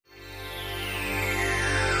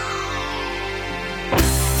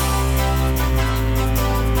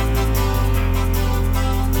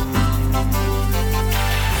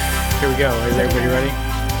go. Is everybody ready?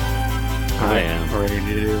 I am. We're ready to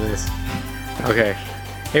do this. Okay.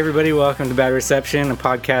 Hey, everybody. Welcome to Bad Reception, a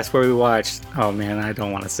podcast where we watch... Oh, man, I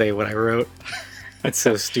don't want to say what I wrote. It's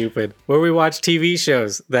so stupid. Where we watch TV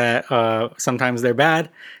shows that sometimes they're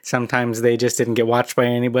bad, sometimes they just didn't get watched by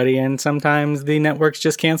anybody, and sometimes the networks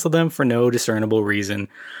just cancel them for no discernible reason.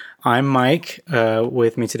 I'm Mike.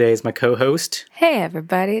 With me today is my co-host. Hey,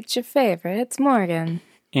 everybody. It's your favorite. It's Morgan.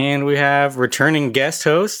 And we have returning guest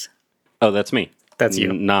host. Oh, that's me. That's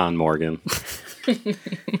you. Non-Morgan.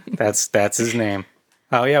 That's his name.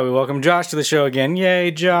 Oh, yeah, we welcome Josh to the show again.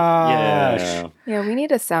 Yay, Josh! Yeah, we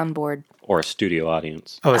need a soundboard. Or a studio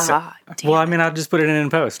audience. Oh, well, I mean, I'll just put it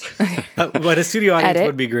in post. But a studio audience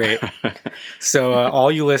would be great. So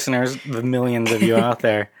all you listeners, the millions of you out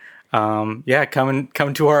there, come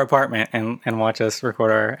to our apartment and watch us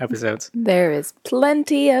record our episodes. There is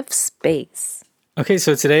plenty of space. Okay,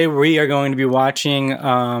 so today we are going to be watching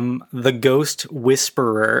The Ghost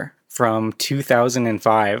Whisperer from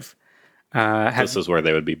 2005. This is where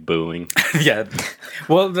they would be booing. Yeah.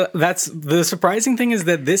 Well, that's the surprising thing is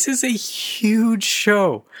that this is a huge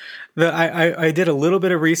show. I did a little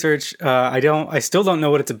bit of research. I still don't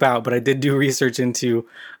know what it's about, but I did do research into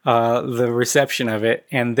the reception of it.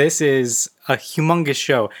 And this is a humongous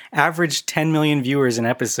show. Averaged 10 million viewers an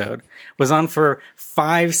episode. Was on for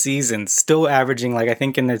 5 seasons. Still averaging, I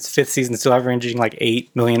think in its 5th season, still averaging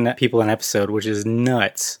 8 million people an episode, which is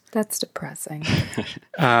nuts. That's depressing. It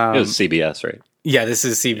was CBS, right? Yeah, this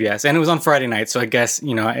is CBS. And it was on Friday night, so I guess,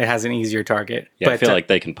 it has an easier target. Yeah, but I feel like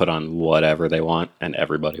they can put on whatever they want, and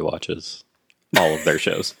everybody watches all of their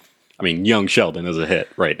shows. I mean, Young Sheldon is a hit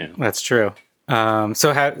right now. That's true.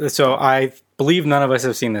 So I believe none of us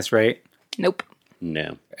have seen this, right? Nope.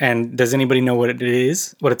 No. And does anybody know what it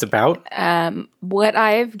is? What it's about? What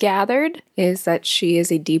I've gathered is that she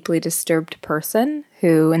is a deeply disturbed person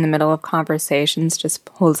who, in the middle of conversations, just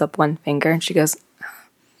holds up one finger and she goes,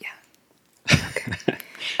 okay.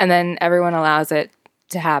 And then everyone allows it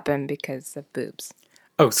to happen because of boobs.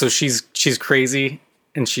 Oh, so she's crazy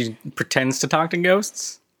and she pretends to talk to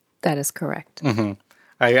ghosts? That is correct. Mm-hmm.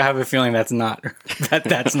 I have a feeling that's not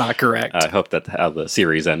correct. I hope that's how the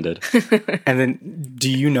series ended. And then,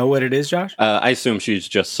 do you know what it is, Josh? I assume she's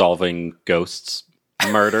just solving ghosts'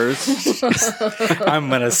 murders.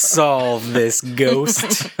 I'm gonna solve this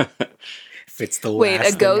ghost. It's the Wait,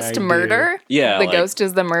 a ghost murder? Yeah. The ghost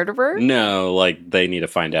is the murderer? No, they need to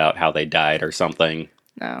find out how they died or something.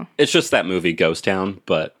 No. It's just that movie Ghost Town,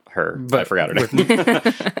 but I forgot her name.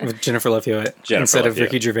 With Jennifer Love Hewitt instead of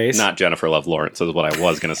Ricky Gervais. Not Jennifer Love Lawrence is what I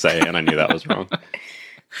was going to say, and I knew that was wrong.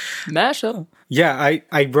 Mashup. Yeah,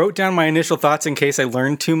 I wrote down my initial thoughts in case I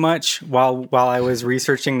learned too much while I was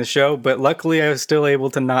researching the show, but luckily I was still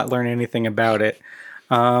able to not learn anything about it.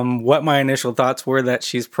 What my initial thoughts were that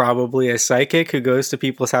she's probably a psychic who goes to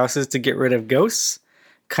people's houses to get rid of ghosts.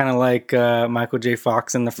 Kind of like Michael J.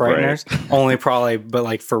 Fox in The Frighteners. Right. Only probably,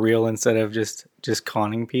 but for real instead of just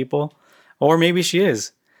conning people. Or maybe she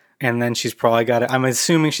is. And then she's probably got it. I'm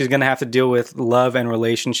assuming she's going to have to deal with love and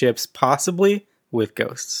relationships, possibly with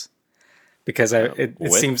ghosts. Because it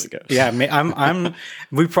seems, yeah,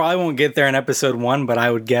 we probably won't get there in episode 1, but I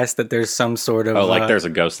would guess that there's some sort of... there's a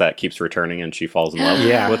ghost that keeps returning and she falls in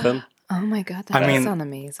love with him? Oh my God, that does sound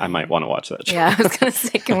amazing. I might want to watch that show. Yeah, I was going to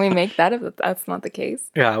say, can we make that if that's not the case?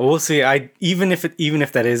 Yeah, we'll see. Even if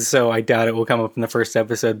that is so, I doubt it will come up in the first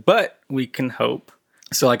episode, but we can hope.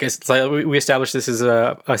 So we established this as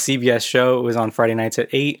a CBS show. It was on Friday nights at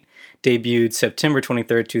 8, debuted September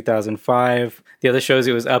 23rd, 2005. The other shows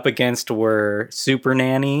it was up against were Super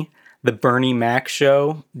Nanny, The Bernie Mac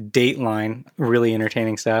Show, Dateline, really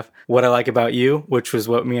entertaining stuff. What I Like About You, which was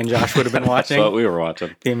what me and Josh would have been watching. That's what we were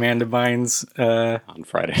watching. The Amanda Bynes... on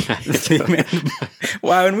Friday night.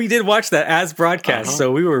 Wow, and we did watch that as broadcast,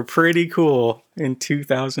 so we were pretty cool in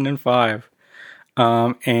 2005.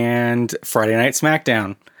 And Friday Night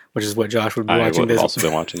SmackDown, which is what Josh would be watching. I would have also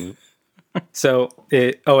been watching it. So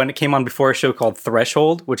and it came on before a show called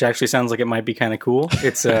Threshold, which actually sounds like it might be kind of cool.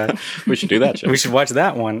 It's we should do that show. We should watch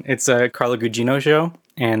that one. It's a Carla Gugino show,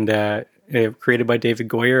 and created by David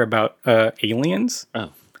Goyer about aliens.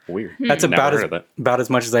 Oh, weird. That's about as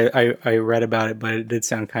much as I read about it, but it did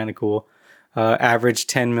sound kind of cool. Average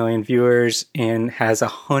 10 million viewers and has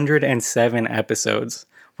 107 episodes.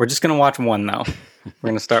 We're just going to watch one, though. We're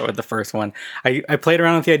going to start with the first one. I played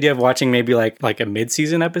around with the idea of watching maybe like a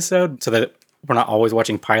mid-season episode so that we're not always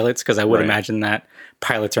watching pilots, because I would imagine that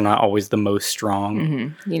pilots are not always the most strong.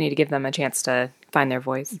 Mm-hmm. You need to give them a chance to find their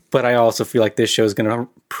voice. But I also feel like this show is going to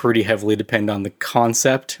pretty heavily depend on the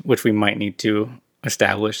concept, which we might need to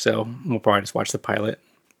establish. So we'll probably just watch the pilot.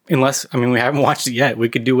 Unless, I mean, we haven't watched it yet. We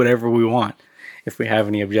could do whatever we want if we have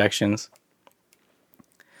any objections.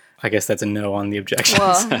 I guess that's a no on the objections.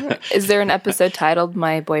 Well, is there an episode titled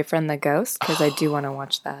My Boyfriend the Ghost? Because I do want to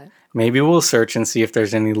watch that. Maybe we'll search and see if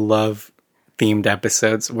there's any love-themed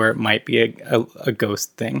episodes where it might be a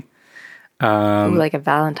ghost thing. Ooh, like a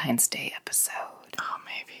Valentine's Day episode. Oh,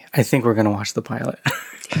 maybe. I think we're going to watch the pilot.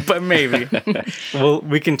 But maybe. Well,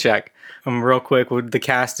 we can check. Real quick, the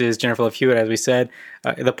cast is Jennifer Love Hewitt, as we said.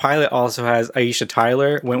 The pilot also has Aisha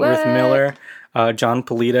Tyler, Wentworth Miller, John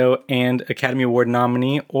Polito, and Academy Award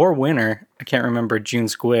nominee or winner, I can't remember, June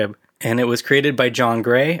Squibb. And it was created by John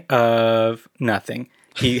Gray of nothing.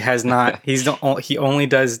 He has not, he only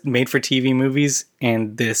does made-for-TV movies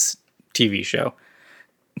and this TV show.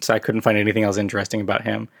 So I couldn't find anything else interesting about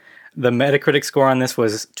him. The Metacritic score on this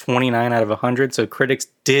was 29 out of 100, so critics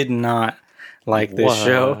did not like this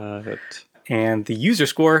show. And the user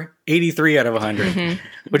score, 83 out of 100,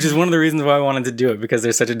 which is one of the reasons why I wanted to do it, because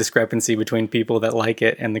there's such a discrepancy between people that like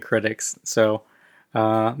it and the critics. So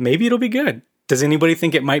maybe it'll be good. Does anybody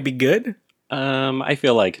think it might be good? I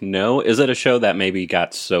feel like no. Is it a show that maybe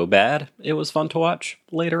got so bad it was fun to watch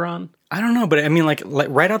later on? I don't know, but I mean, like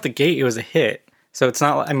right out the gate, it was a hit. So it's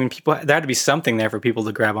not, I mean, there had to be something there for people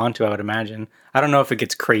to grab onto, I would imagine. I don't know if it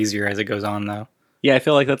gets crazier as it goes on, though. Yeah, I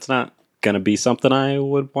feel like that's not going to be something I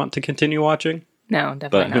would want to continue watching. No, definitely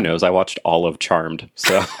But not. who knows? I watched all of Charmed,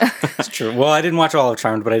 so... That's true. Well, I didn't watch all of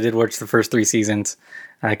Charmed, but I did watch the first 3 seasons.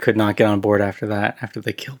 I could not get on board after that, after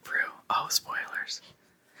they killed Prue. Oh, spoilers.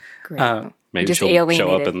 Great. Maybe Just she'll show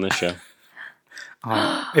up alienated. in this show.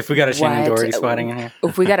 If we got a Shannon What? Doherty spotting in here.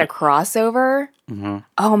 If we got a crossover,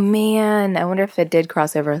 oh man, I wonder if it did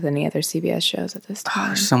cross over with any other CBS shows at this time.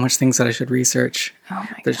 There's so much things that I should research. Oh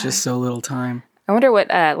my There's god! just so little time. I wonder what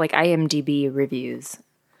like IMDb reviews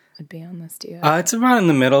would be on this. Do you? It's about in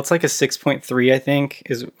the middle. It's like a 6.3, I think,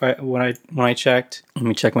 is when I checked. Let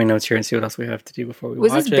me check my notes here and see what else we have to do before we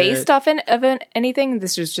Was watch this it. based off of anything?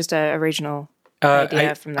 This was just a original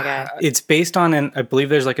idea from the guy. It's based on, I believe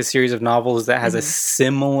there's like a series of novels that has a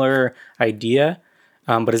similar idea,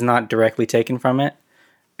 but is not directly taken from it,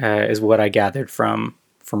 is what I gathered from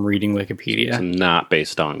reading Wikipedia. It's not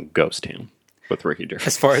based on Ghost Town with Ricky Gervais.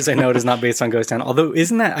 As far as I know, it is not based on Ghost Town. Although,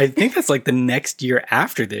 I think that's like the next year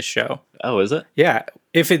after this show. Oh, is it? Yeah.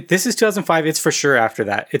 This is 2005, it's for sure after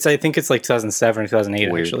that. I think it's like 2007 or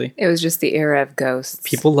 2008, Weird. actually. It was just the era of ghosts.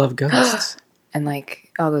 People love ghosts. And like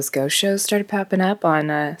all those ghost shows started popping up on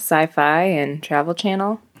Sci-Fi and Travel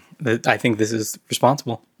Channel. I think this is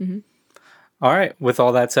responsible. All right. With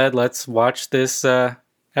all that said, let's watch this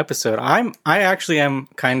episode. I actually am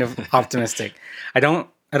kind of optimistic. I don't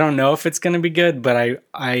know if it's going to be good, but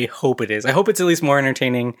I hope it is. I hope it's at least more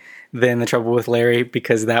entertaining than The Trouble with Larry,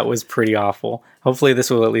 because that was pretty awful. Hopefully this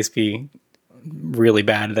will at least be really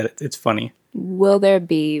bad, that it's funny. Will there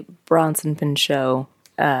be Bronson Pinchot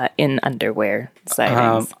in underwear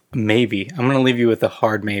sightings? Maybe. I'm going to leave you with a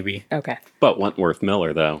hard maybe. Okay. But Wentworth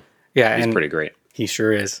Miller, though, Yeah, he's and pretty great. he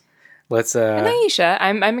sure is. Let's And Aisha.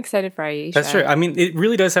 I'm excited for Aisha. That's true. I mean, it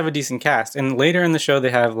really does have a decent cast. And later in the show, they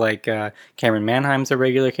have like Cameron Manheim's a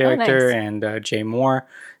regular character, nice. and Jay Moore.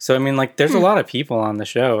 So I mean, like, there's a lot of people on the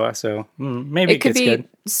show. So maybe It could gets be good.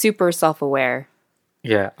 super self-aware.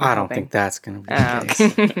 Yeah, I don't hoping. think that's going to be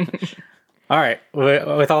the case. All right.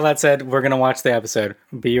 With all that said, we're going to watch the episode.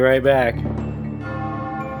 Be right back.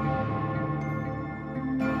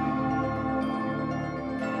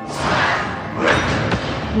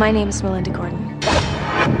 My name is Melinda Gordon.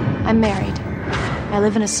 I'm married. I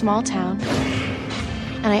live in a small town,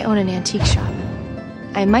 and I own an antique shop.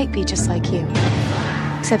 I might be just like you,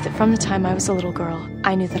 except that from the time I was a little girl,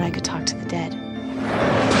 I knew that I could talk to the dead.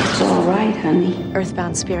 It's all right, honey.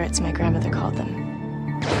 Earthbound spirits, my grandmother called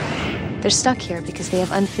them. They're stuck here because they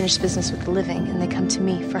have unfinished business with the living, and they come to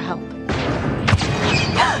me for help.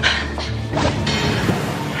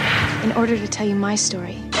 In order to tell you my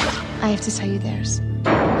story, I have to tell you theirs.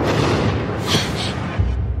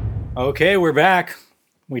 Okay, we're back.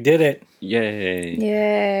 We did it. Yay.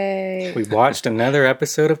 Yay. We watched another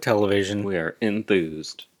episode of television. We are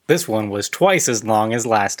enthused. This one was twice as long as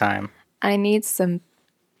last time. I need some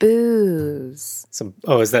booze. That's a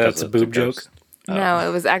Because boob it's a joke? ghost. No,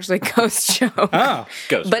 it was actually a ghost show. Oh,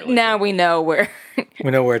 Ghost But really now good. we know where. we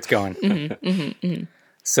know where it's going.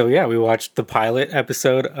 So yeah, we watched the pilot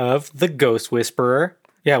episode of The Ghost Whisperer.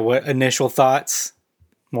 Yeah, what initial thoughts,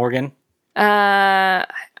 Morgan? I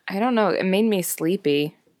don't know. It made me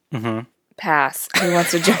sleepy. Pass. Who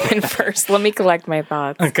wants to jump in first? Let me collect my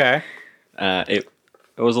thoughts. Okay. It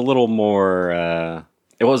was a little more...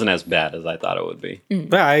 it wasn't as bad as I thought it would be.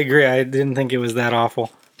 Yeah, I agree. I didn't think it was that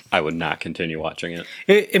awful. I would not continue watching it.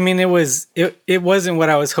 It wasn't what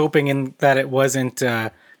I was hoping, in that it wasn't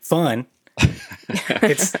fun.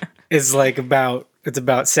 It's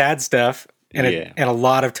about sad stuff and and a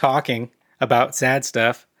lot of talking about sad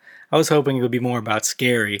stuff. I was hoping it would be more about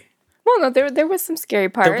scary. Well, no, there was some scary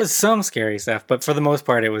parts. There was some scary stuff, but for the most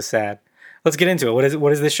part, it was sad. Let's get into it.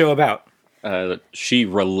 What is this show about? She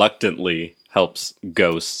reluctantly helps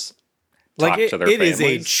ghosts talk to their it families. is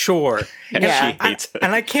a chore. And Yeah. she hates it.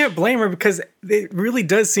 And I can't blame her, because it really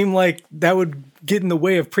does seem like that would get in the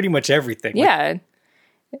way of pretty much everything. Yeah.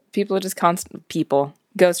 People are just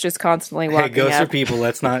ghosts just constantly Hey, walking ghosts up. are people.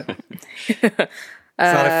 Let's not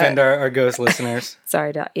offend our ghost listeners.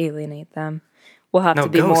 Sorry to alienate them. We'll have No, to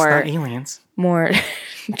be ghosts, more not aliens. more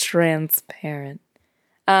transparent.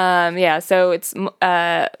 So it's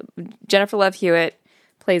Jennifer Love Hewitt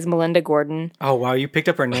plays Melinda Gordon. Oh, wow, you picked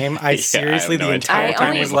up her name? I seriously, no the idea entire what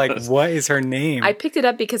time her was name like, was. what is her name? I picked it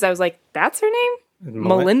up because I was like, that's her name?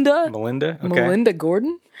 Melinda? Melinda? Okay. Melinda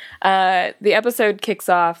Gordon? The episode kicks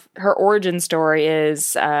off. Her origin story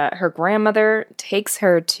is her grandmother takes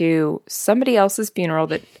her to somebody else's funeral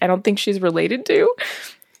that I don't think she's related to.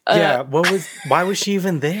 Why was she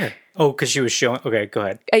even there? Oh, because she was showing. Okay, go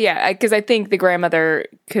ahead. Because I think the grandmother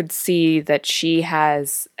could see that she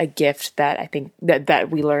has a gift that I think that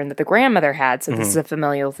we learned that the grandmother had. So this is a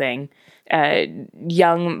familial thing.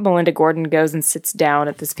 Young Melinda Gordon goes and sits down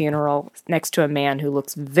at this funeral next to a man who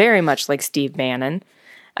looks very much like Steve Bannon.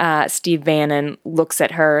 Steve Bannon looks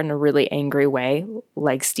at her in a really angry way,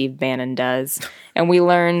 like Steve Bannon does. And we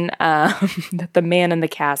learn that the man in the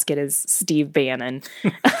casket is Steve Bannon.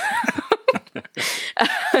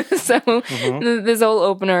 So this whole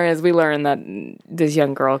opener is we learn that this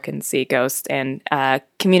young girl can see ghosts and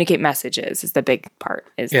communicate messages is the big part.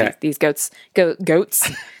 These goats. There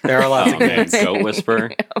are lots Oh of man, ghosts. Goat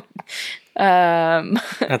Whisperer.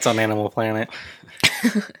 That's on Animal Planet.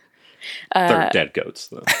 They're dead goats,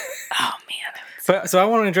 though. Oh man, So I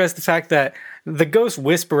want to address the fact that the ghost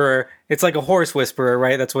whisperer, it's like a horse whisperer,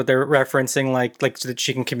 right? That's what they're referencing, like so that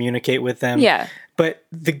she can communicate with them. Yeah. But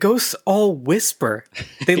the ghosts all whisper.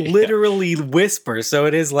 They literally whisper. So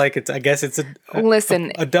it is like I guess it's a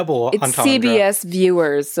double it's entendre. CBS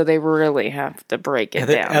viewers, so they really have to break it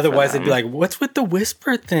down. Otherwise, they'd be like, "What's with the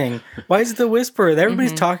whisper thing? Why is it the whisper?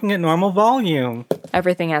 Everybody's talking at normal volume."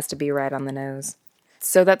 Everything has to be right on the nose.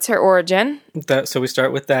 So that's her origin. So we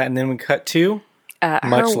start with that, and then we cut to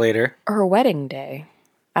much later. Her wedding day.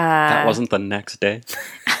 That wasn't the next day.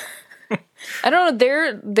 I don't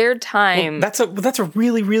know their time. That's a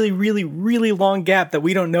really, really, really, really long gap that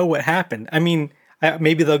we don't know what happened. I mean,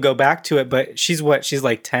 maybe they'll go back to it, but she's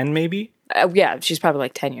like 10, maybe. Yeah, she's probably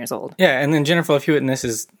like 10 years old. Yeah, and then Jennifer Love Hewitt in this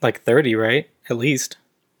is like 30, right? At least,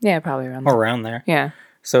 Yeah, probably around. or around there. Yeah.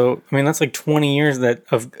 So I mean, that's like 20 years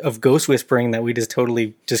of ghost whispering that we just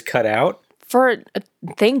totally just cut out.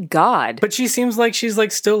 Thank God. But she seems like she's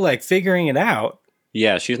like still like figuring it out.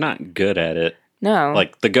 Yeah, she's not good at it. No.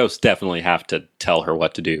 Like, the ghosts definitely have to tell her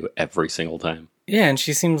what to do every single time. Yeah, and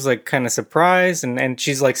she seems like kind of surprised, and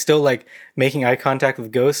she's like still like making eye contact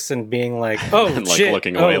with ghosts and being like, "Oh, And, like, shit.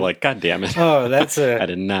 looking away Oh, like, God damn it. oh, that's I a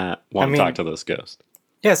did not want to talk to this ghost.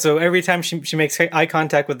 yeah." So every time she makes eye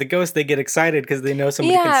contact with the ghost, they get excited because they know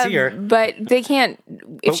somebody can see her. but they can't.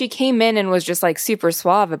 If she came in and was just like super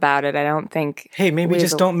suave about it, I don't think. Hey, maybe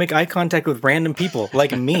just don't make eye contact with random people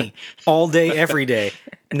like me all day, every day.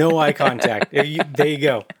 No eye contact. There you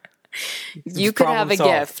go. You could have a Problem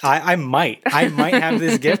solved. gift. I might have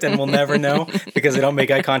this gift, and we'll never know because I don't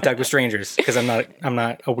make eye contact with strangers because I'm not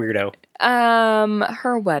a weirdo.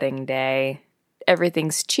 Her wedding day.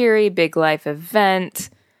 Everything's cheery, big life event.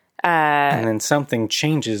 And then something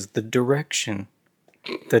changes the direction.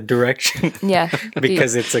 Yeah.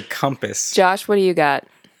 Because it's a compass. Josh, what do you got?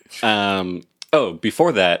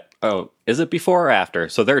 Before that. Oh, is it before or after?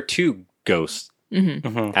 So there are two ghosts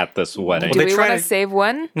at this wedding. Do they we try want to to- save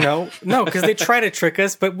one? No, because they try to trick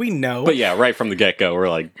us, but we know. But yeah, right from the get-go, we're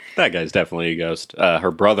like, that guy's definitely a ghost.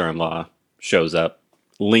 Her brother-in-law shows up,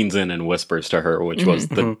 leans in and whispers to her, which was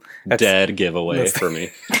the dead giveaway for me.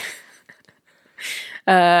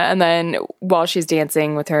 And then while she's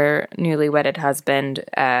dancing with her newly wedded husband,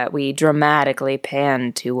 we dramatically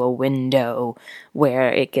pan to a window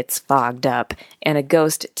where it gets fogged up, and a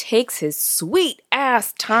ghost takes his sweet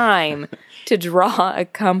ass time to draw a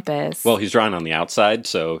compass. Well, he's drawing on the outside,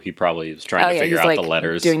 so he probably is trying to figure he's out like the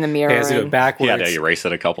letters. doing the He has to do it mirroring. He backwards. had to erase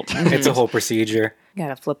it a couple times. It's a whole procedure.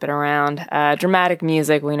 Gotta flip it around. Dramatic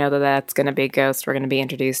music. We know that's going to be a ghost. We're going to be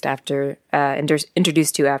introduced after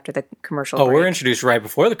introduced to after the commercial. Oh, break. we're introduced right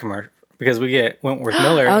before the commercial because we get Wentworth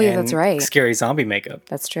Miller Oh, yeah, and that's right. scary zombie makeup.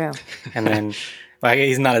 That's true. And then Like,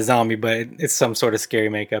 he's not a zombie, but it's some sort of scary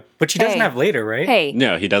makeup. But she doesn't Hey. have later, right? Hey,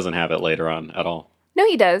 No, he doesn't have it later on at all. no,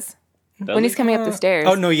 he does. Does When he? he's coming up the stairs.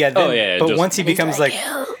 Oh no, yeah. Then, Oh, yeah, But just- once he becomes like,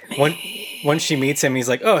 once she meets him, he's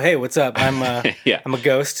like, "Oh, hey, what's up? I'm Yeah. I'm a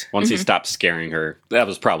ghost." Once he stopped scaring her, that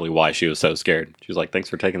was probably why she was so scared. She was like, "Thanks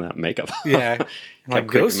for taking that makeup off." Yeah, like creeping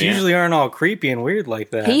ghosts me out. usually aren't all creepy and weird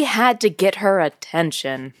like that. He had to get her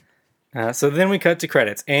attention. So then we cut to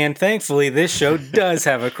credits, and thankfully, this show does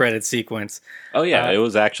have a credit sequence. Oh yeah, it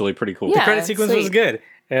was actually pretty cool. Yeah. Credit sequence was sweet. good.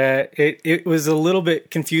 It was a little bit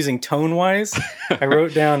confusing tone wise. I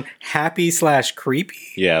wrote down happy/creepy,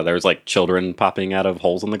 Yeah, there was like children popping out of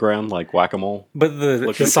holes in the ground like whack-a-mole. but the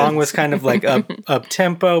Looking song good. was kind of like up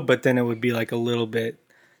tempo, but then it would be like a little bit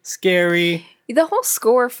scary. The whole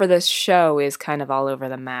score for this show is kind of all over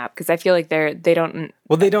the map because I feel like they don't.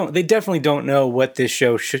 Well, they definitely don't know what this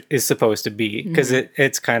show is supposed to be because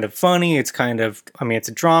it's kind of funny. It's kind of, I mean, it's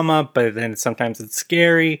a drama, but then sometimes it's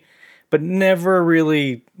scary, but never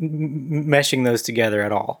really meshing those together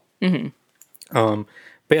at all. But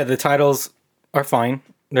yeah, the titles are fine.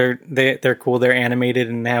 They're cool. They're animated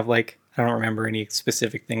and they have like, I don't remember any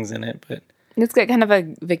specific things in it, but It's got kind of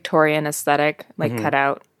a Victorian aesthetic, like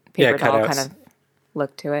cutout paper doll cutouts. kind of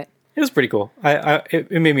look to it. it was pretty cool. It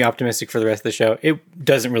made me optimistic for the rest of the show. It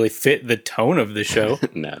doesn't really fit the tone of the show,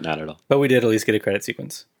 No, not at all. but we did at least get a credit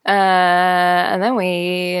sequence. And then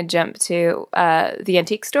we jump to the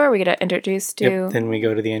antique store. We get introduced to Yep. Then we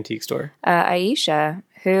go to the antique store. Aisha,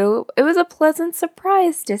 who it was a pleasant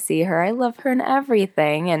surprise to see her. I love her and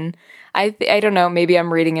everything, and I don't know. Maybe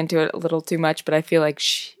I'm reading into it a little too much, but I feel like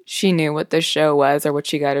she knew what the show was or what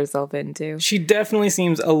she got herself into. She definitely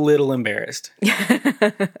seems a little embarrassed.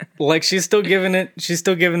 Like she's still giving it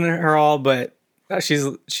her all, but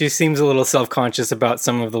she seems a little self-conscious about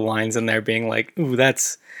some of the lines in there being like, "Ooh,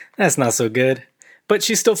 that's not so good." But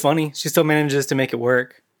she's still funny. She still manages to make it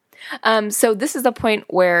work. So this is the point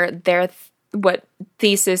where what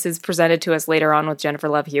thesis is presented to us later on with Jennifer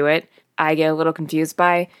Love Hewitt. I get a little confused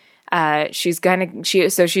by.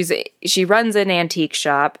 She runs an antique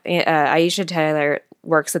shop. Aisha Tyler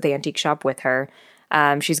works at the antique shop with her.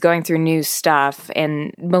 She's going through new stuff,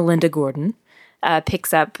 and Melinda Gordon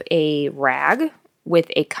picks up a rag with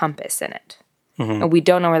a compass in it. And we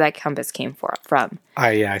don't know where that compass came from.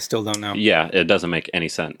 I still don't know. Yeah, it doesn't make any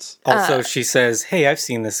sense. Also, she says, "Hey, I've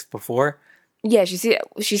seen this before." Yeah, she's seen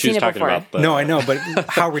She was it talking before. about the No, I know, but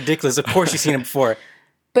how ridiculous! Of course, she's seen it before.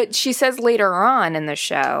 But she says later on in the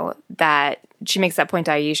show that she makes that point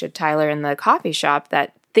to Aisha Tyler in the coffee shop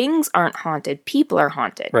that things aren't haunted, people are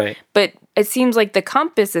haunted. Right. But it seems like the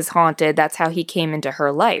compass is haunted. That's how he came into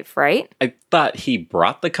her life, right? I thought he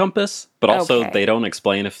brought the compass, but also Okay. they don't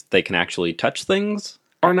explain if they can actually touch things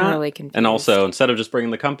or I'm not. really confused. And also, instead of just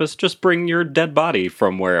bringing the compass, just bring your dead body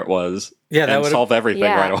from where it was. Yeah, that and would've- solve everything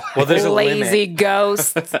Yeah. right away. Well, there's a lazy limit.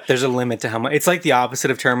 ghost. There's a limit to how much. It's like the opposite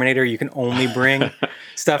of Terminator. You can only bring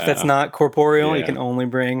stuff that's not corporeal. You Yeah. can only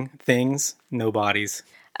bring things, no bodies.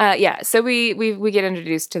 Yeah, so we get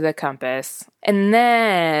introduced to the compass, and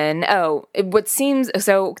then I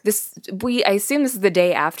assume this is the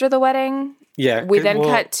day after the wedding. Yeah. We then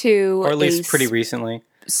cut to or at least a pretty recently.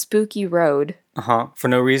 spooky road. For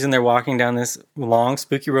no reason, they're walking down this long,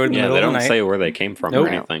 spooky road in the Yeah, middle they of the don't night. say where they came from Nope. or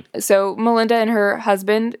anything. So Melinda and her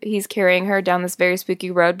husband, he's carrying her down this very spooky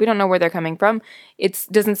road. We don't know where they're coming from. It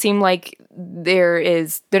doesn't seem like they're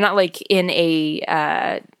not like in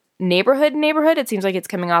a neighborhood. It seems like it's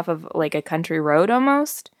coming off of like a country road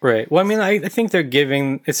almost. Right. Well, I mean, I think they're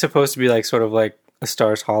giving. It's supposed to be like sort of like a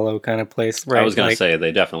Stars Hollow kind of place, right? I was going Like, to say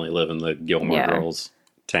they definitely live in the Gilmore Yeah. Girls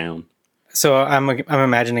town. So I'm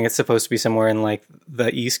imagining it's supposed to be somewhere in like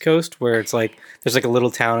the East Coast where it's like there's like a little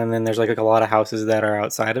town and then there's like a lot of houses that are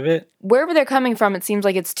outside of it. Wherever they're coming from, it seems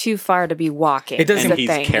like it's too far to be walking. It doesn't- is the And he's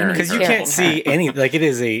thing. carrying And he's Because you her. can't see any, like it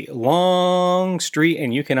is a long street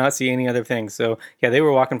and you cannot see any other things. So yeah, they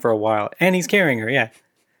were walking for a while and he's carrying her. Yeah.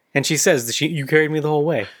 And she says, you carried me the whole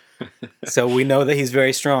way. So we know that he's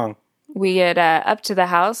very strong. We get up to the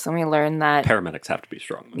house and we learn that. Paramedics have to be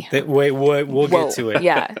strong. Wait, we'll Whoa, get to it.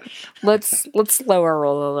 Yeah, let's slow our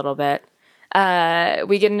roll a little bit.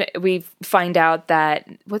 We find out that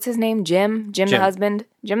what's his name? Jim the husband.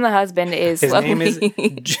 Jim the husband is His slowly. name is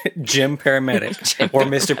Jim Paramedic or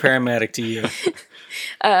Mr. Paramedic to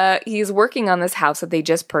you. He's working on this house that they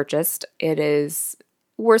just purchased. It is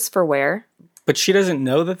worse for wear. But she doesn't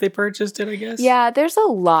know that they purchased it, I guess. Yeah, there's a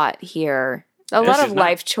lot here. A lot she's of not-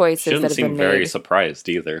 life choices She that doesn't have seem been very made. surprised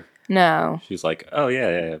either. No. She's like, "Oh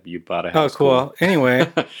yeah, you bought a Oh, house. cool. Anyway,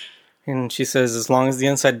 And she says, as long as the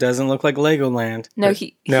inside doesn't look like Legoland. No, But-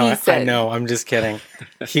 he I said- know, I'm just kidding.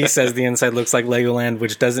 He says the inside looks like Legoland,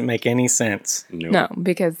 which doesn't make any sense. Nope. No,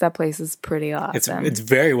 because that place is pretty awesome. It's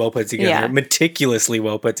very well put together, Yeah. meticulously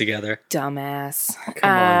well put together. Dumbass. Come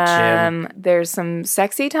on, Jim. There's some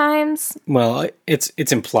sexy times. Well, it's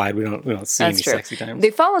implied. We don't see That's any true. sexy times. They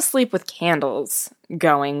fall asleep with candles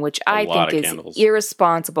going, which I lot think of is candles.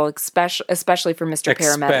 irresponsible, especially for Mr.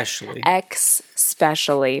 Paramedic.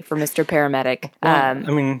 Especially. For Mr. Paramedic. I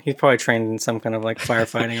mean, he's probably trained in some kind of like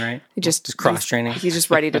firefighting, right? just cross training. He's just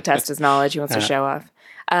ready to test his knowledge. He wants to show off.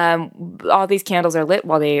 All these candles are lit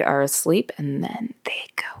while they are asleep, and then they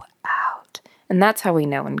go out. And that's how we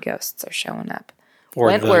know when ghosts are showing up. Or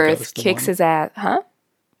the Wentworth ghost, the kicks one. his ass. Huh?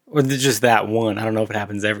 Or just that one. I don't know if it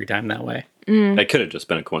happens every time that way. It could have just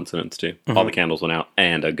been a coincidence, too. All the candles went out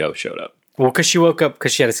and a ghost showed up. Well, because she woke up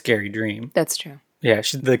because she had a scary dream. That's true. Yeah,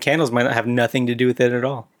 the candles might not have nothing to do with it at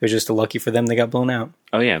all. It was just lucky for them they got blown out.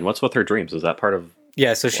 Oh, yeah. And what's with her dreams? Is that part of...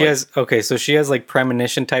 Yeah, so she has like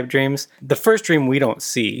premonition type dreams. The first dream we don't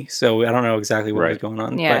see, so I don't know exactly what was going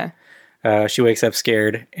on. Yeah. But she wakes up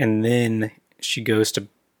scared, and then she goes to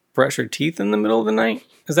brush her teeth in the middle of the night.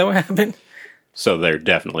 Is that what happened? So there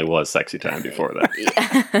definitely was sexy time before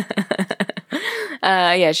that.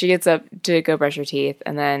 Yeah, she gets up to go brush her teeth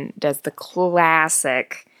and then does the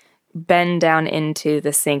classic bend down into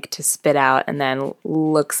the sink to spit out, and then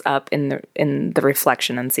looks up in the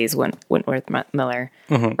reflection and sees Wentworth Miller.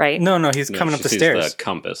 Right? No, he's coming up She the sees stairs. the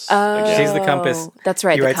compass. Oh. Sees the compass. That's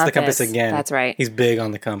right. He writes the compass again. That's right. He's big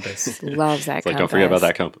on the compass. Loves that Like, compass. don't forget about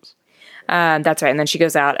that compass. That's right. And then she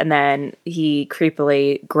goes out, and then he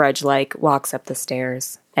creepily, grudge-like, walks up the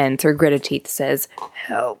stairs and through gritted teeth says,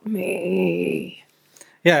 "Help me."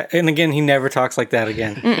 Yeah, and again, he never talks like that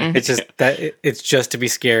again. It's just it's just to be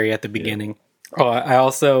scary at the beginning. Oh, I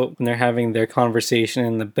also, when they're having their conversation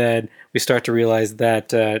in the bed, we start to realize that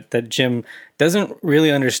that Jim doesn't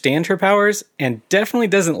really understand her powers and definitely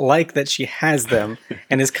doesn't like that she has them,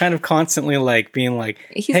 and is kind of constantly like being like,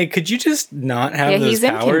 "Hey, could you just not have those he's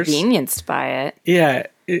powers?" inconvenienced by it. Yeah.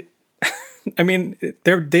 I mean,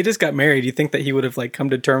 they just got married. You think that he would have like come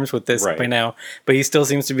to terms with this by now, but he still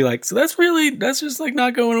seems to be like, so that's just like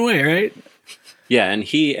not going away, right? Yeah, and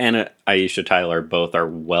he and Aisha Tyler both are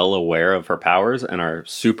well aware of her powers and are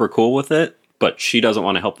super cool with it, but she doesn't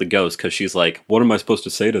want to help the ghost because she's like, what am I supposed to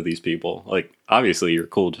say to these people? Like, obviously you're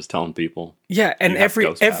cool just telling people. Yeah, and you have every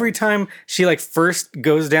ghost powers. time she like first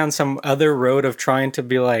goes down some other road of trying to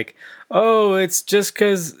be like, oh, it's just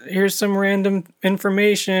because here's some random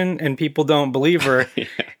information, and people don't believe her.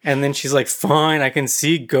 And then she's like, fine, I can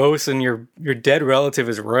see ghosts, and your dead relative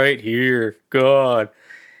is right here. God.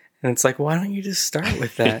 And it's like, why don't you just start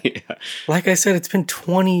with that? Yeah. Like I said, it's been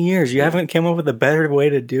 20 years. You haven't come up with a better way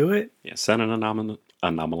to do it? Yeah, send an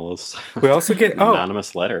anonymous We also get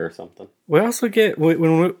anonymous letter or something. We also get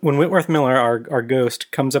when Wentworth Miller, our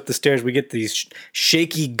ghost, comes up the stairs. We get these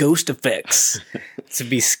shaky ghost effects to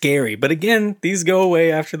be scary. But again, these go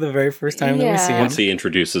away after the very first time that we see him. Once he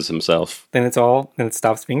introduces himself, Then it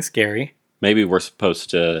stops being scary. maybe we're supposed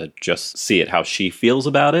to just see it how she feels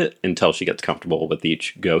about it until she gets comfortable with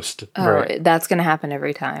each ghost. Oh, Right. that's going to happen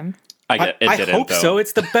every time. I hope so.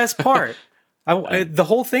 It's the best part. The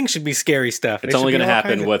whole thing should be scary stuff. It's only going to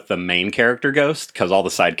happen with the main character ghost, because all the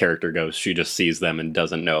side character ghosts, she just sees them and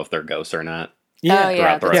doesn't know if they're ghosts or not. Yeah, Oh, yeah,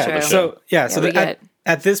 throughout the that's rest true. of the show. So we get-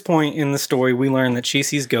 at this point in the story, we learn that she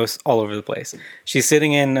sees ghosts all over the place. She's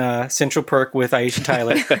sitting in Central Perk with Aisha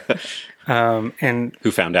Tyler, and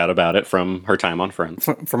Who found out about it from her time on Friends.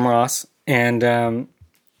 from Ross, and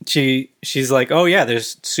she's like, "Oh yeah,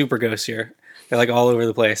 there's super ghosts here. They're like all over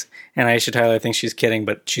the place." And Aisha Tyler thinks she's kidding,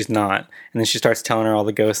 but she's not. And then she starts telling her all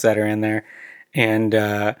the ghosts that are in there, and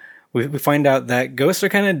we find out that ghosts are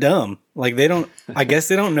kind of dumb. Like I guess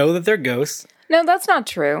they don't know that they're ghosts. No, that's not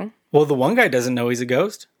true. Well, the one guy doesn't know he's a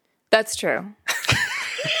ghost. That's true.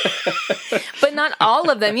 But not all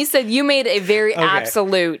of them. You said you made a very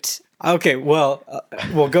absolute. Okay, well,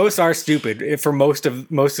 ghosts are stupid for most of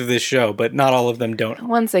this show, but not all of them don't.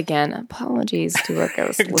 Once again, apologies to our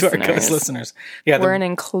ghost To listeners. our ghost listeners, yeah, We're an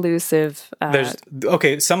inclusive.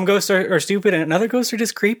 some ghosts are stupid, and other ghosts are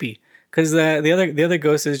just creepy. Because the other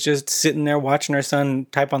ghost is just sitting there watching her son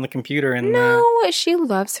type on the computer, and No, she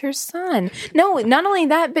loves her son. No, not only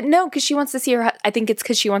that, but no, because she wants to see her. I think it's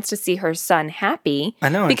because she wants to see her son happy. I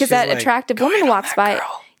know, and because she's that like, attractive "Go woman hit on walks that by.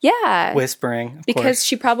 girl." Yeah, whispering of because course.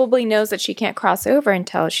 she probably knows that she can't cross over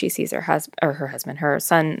until she sees her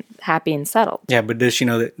son happy and settled. Yeah, but does she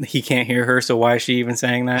know that he can't hear her? So why is she even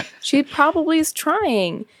saying that? She probably is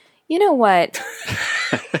trying. You know what?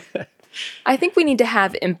 I think we need to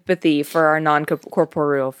have empathy for our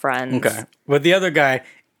non-corporeal friends. Okay. But the other guy,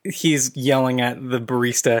 he's yelling at the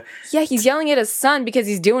barista. Yeah, he's yelling at his son because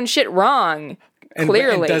he's doing shit wrong.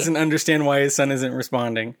 Clearly. And doesn't understand why his son isn't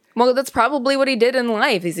responding. Well, that's probably what he did in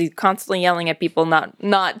life. Is he's constantly yelling at people,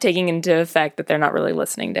 not taking into effect that they're not really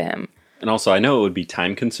listening to him. And also, I know it would be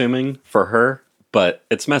time consuming for her, but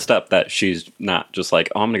it's messed up that she's not just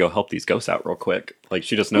like, oh, I'm going to go help these ghosts out real quick. Like,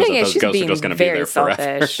 she just knows that those ghosts are just going to be there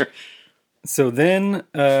forever. So then,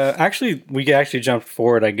 we could actually jump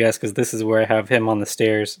forward, I guess, because this is where I have him on the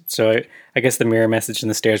stairs. So I guess the mirror message and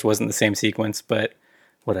the stairs wasn't the same sequence, but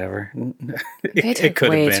whatever. It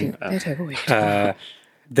could have been. They took way too long.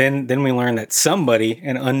 Then we learned that somebody,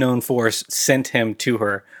 an unknown force, sent him to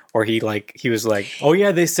her, or he was like, "Oh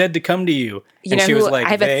yeah, they said to come to you," You know she was who, like, I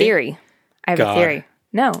have a theory. I have God. a theory.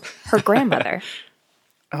 No, her grandmother.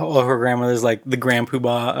 Oh, her grandmother's like the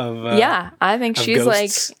grandpoobah of Yeah, I think of she's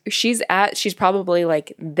ghosts. like she's probably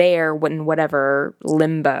like there in whatever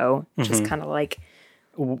limbo, just kind of like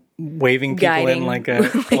waving people guiding, in like a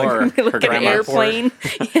Or her like an grandma. airplane.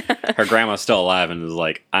 Her grandma's still alive and is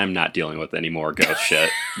like, I'm not dealing with any more ghost shit.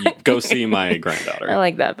 You go see my granddaughter. I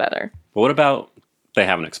like that better. But what about, they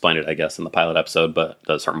haven't explained it, I guess, in the pilot episode, but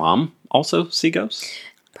does her mom also see ghosts?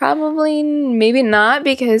 Probably, maybe not,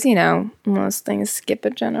 because most things skip a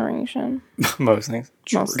generation. most things.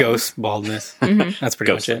 Most Ghost, baldness. That's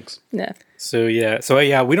pretty Ghost much it. things. Yeah. So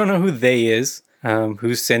yeah, we don't know who they is,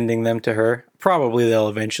 who's sending them to her. Probably they'll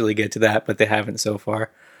eventually get to that, but they haven't so far.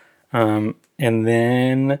 And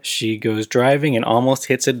then she goes driving and almost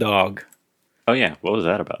hits a dog. Oh yeah, what was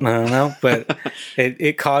that about? I don't know, but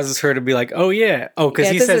it causes her to be like, oh yeah. Oh, because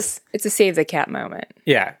he says... it's a save the cat moment.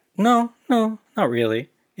 Yeah. No, not really.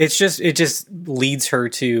 It just leads her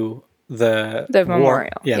to the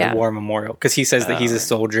memorial. The war memorial. Because he says that he's a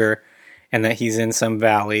soldier and that he's in some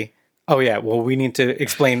valley. Oh yeah, well we need to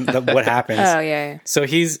explain what happens. Oh yeah. So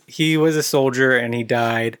he was a soldier and he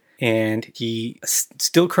died, and he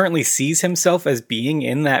still currently sees himself as being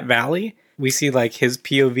in that valley. We see like his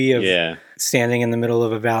POV of standing in the middle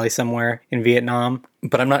of a valley somewhere in Vietnam,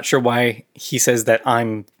 but I'm not sure why he says that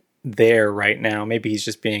I'm there right now. Maybe he's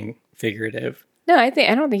just being figurative. No, I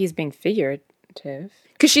don't think he's being figurative.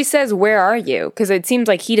 Because she says, "Where are you?" Because it seems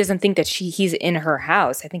like he doesn't think that he's in her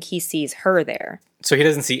house. I think he sees her there. So he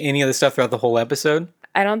doesn't see any of the stuff throughout the whole episode?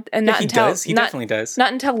 I don't, and not he until does. He definitely does.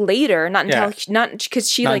 Not until later. Not because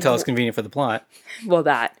she not like until it's convenient for the plot. Well,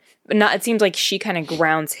 that, but not. It seems like she kind of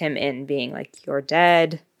grounds him in being like, "You're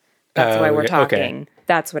dead." That's why we're talking. Okay.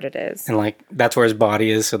 That's what it is. And like that's where his body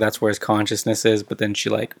is, so that's where his consciousness is. But then she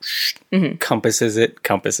like compasses,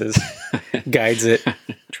 guides it,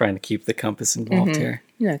 trying to keep the compass involved here.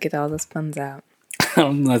 Get all those puns out.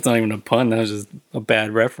 That's not even a pun. That was just a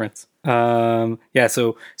bad reference. So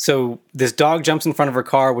this dog jumps in front of her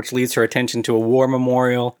car, which leads her attention to a war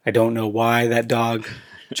memorial. I don't know why that dog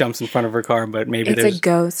jumps in front of her car, but maybe it's a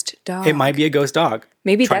ghost dog. It might be a ghost dog.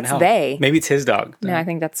 Maybe that's they. Maybe it's his dog. No, I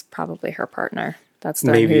think that's probably her partner. That's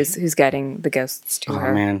the one who's getting the ghosts to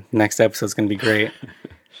her. Oh man, next episode's gonna be great.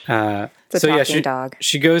 It's a talking dog.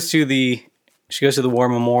 She goes to the war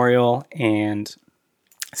memorial and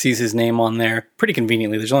sees his name on there pretty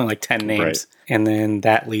conveniently. There's only like 10 names. Right. And then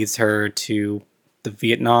that leads her to the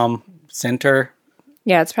Vietnam Center.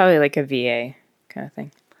 Yeah, it's probably like a VA kind of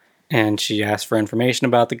thing. And she asks for information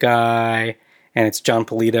about the guy, and it's John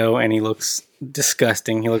Polito, and he looks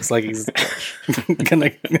disgusting. He looks like he's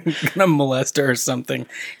gonna molest her or something.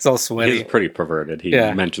 He's all sweaty. He's pretty perverted. He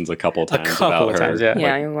mentions a couple times about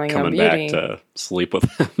her coming back to sleep with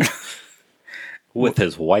him. With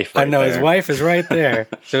his wife right I know, there. His wife is right there.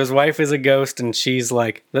 So his wife is a ghost, and she's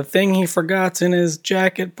like, the thing he forgot's in his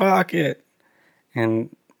jacket pocket.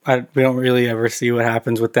 And we don't really ever see what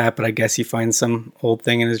happens with that, but I guess he finds some old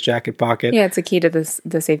thing in his jacket pocket. Yeah, it's a key to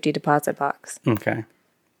the safety deposit box. Okay.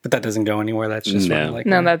 But that doesn't go anywhere. That's just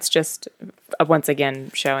that's just once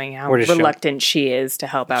again showing how reluctant she is to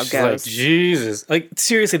help out ghosts. Like, Jesus. Like,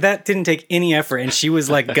 seriously, that didn't take any effort, and she was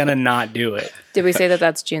like gonna not do it. Did we say that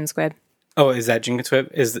that's June Squibb? Oh, is that June Squibb?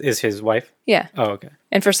 Is his wife? Yeah. Oh, okay.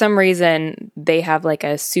 And for some reason, they have like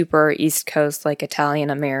a super East Coast, like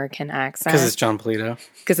Italian-American accent. Because it's John Polito.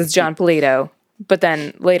 Because it's John Polito. But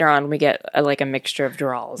then later on, we get a mixture of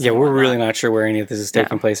drawls. Yeah, we're really not sure where any of this is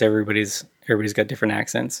taking place. Everybody's got different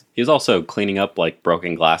accents. He was also cleaning up like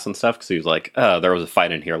broken glass and stuff because he was like, "Oh, there was a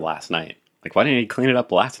fight in here last night. Like, why didn't he clean it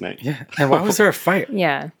up last night?" Yeah, and why was there a fight?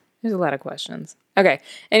 Yeah, there's a lot of questions. Okay,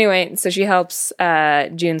 anyway, so she helps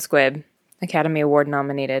June Squibb, Academy Award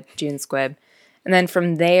nominated June Squibb. And then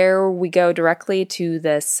from there, we go directly to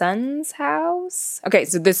the son's house. house. Okay,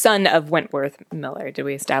 so the son of Wentworth Miller. Did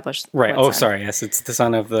we establish? Right. what Oh, son? sorry. Yes, it's the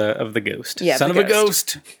son of the ghost. Yeah, son the of a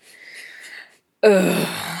ghost.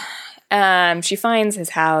 She finds his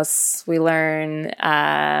house. We learn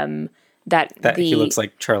that He looks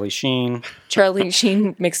like Charlie Sheen Charlie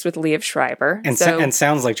Sheen mixed with Liev Schreiber. and so and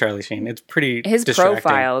sounds like Charlie Sheen. It's pretty. his distracting.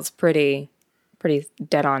 profile is pretty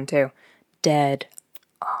dead on too. Dead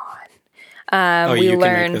on. Oh, we you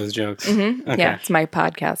learn, can make those jokes. Okay. Yeah, it's my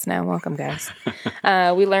podcast now. Welcome, guys.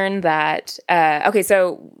 We learned that. Okay,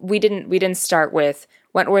 so we didn't start with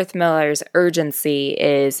Wentworth Miller's urgency.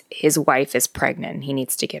 Is his wife is pregnant? He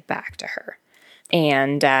needs to get back to her,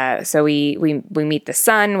 and so we meet the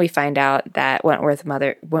son. We find out that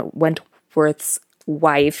Wentworth's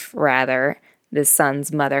wife, rather, the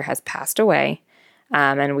son's mother, has passed away.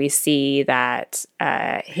 And we see that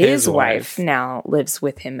his wife now lives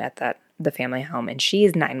with him at the family home, and she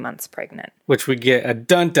is 9 months pregnant. Which we get a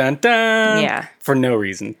dun dun dun. Yeah. For no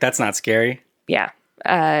reason. That's not scary. Yeah.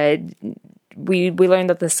 We learned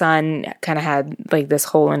that the son kind of had like this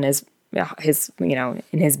hole in his in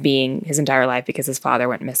his being his entire life because his father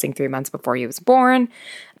went missing 3 months before he was born.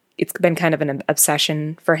 It's been kind of an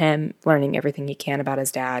obsession for him, learning everything he can about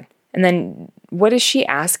his dad. And then what does she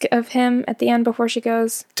ask of him at the end before she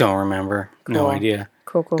goes? Don't remember. No Cool. idea.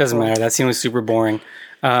 Cool. Doesn't matter. That scene was super boring.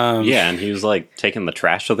 Yeah, and he was like taking the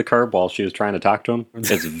trash to the curb while she was trying to talk to him.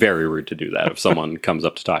 It's very rude to do that if someone comes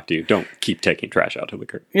up to talk to you. Don't keep taking trash out to the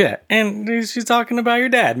curb. Yeah, and she's talking about your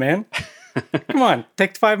dad, man. Come on,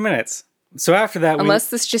 take 5 minutes. So after that,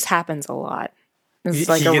 Unless this just happens a lot. This is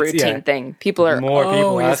like He a gets- routine yeah. thing. People are, More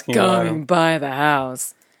people he's asking about coming him. by the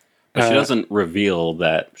house. But she doesn't reveal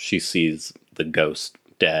that she sees the ghost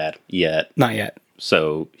dad yet. not yet.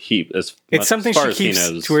 So It's something she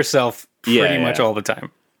keeps to herself pretty much all the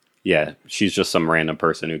time. Yeah, she's just some random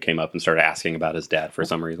person who came up and started asking about his dad for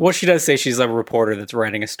some reason. Well, she does say she's a reporter that's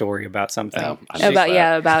writing a story about something. Oh, I missed About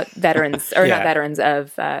that. about veterans or Yeah. not veterans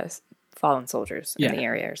of fallen soldiers in the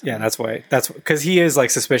area or something. Yeah, that's why. That's because he is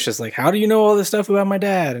like suspicious. Like, how do you know all this stuff about my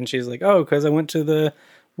dad? And she's like, oh, because I went to the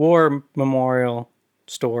war memorial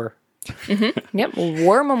store. Yep.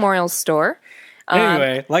 War Memorial Store.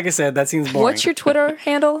 Anyway, like I said, that seems boring. What's your Twitter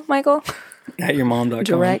handle, Michael? At yourmom.com.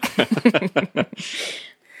 Direct.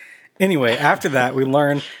 Anyway, after that, we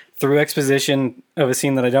learn through exposition of a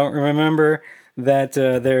scene that I don't remember that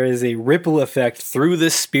there is a ripple effect through the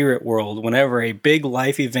spirit world whenever a big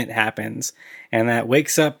life event happens, and that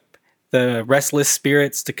wakes up the restless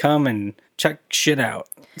spirits to come and check shit out.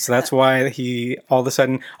 So that's why he all of a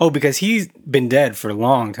sudden, because he's been dead for a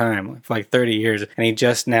long time, for like 30 years, and he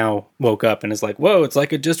just now woke up and is like, whoa, it's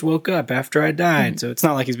like I just woke up after I died. So it's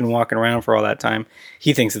not like he's been walking around for all that time.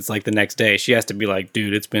 He thinks it's like the next day. She has to be like,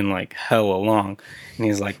 dude, it's been like hella long. And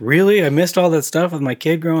he's like, really? I missed all that stuff with my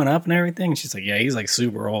kid growing up and everything? And she's like, yeah, he's like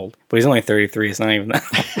super old. But he's only 33. It's not even that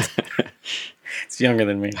old. It's younger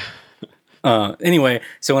than me. Anyway,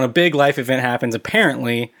 so when a big life event happens,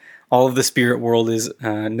 apparently all of the spirit world is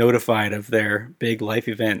notified of their big life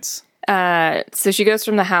events. So she goes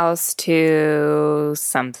from the house to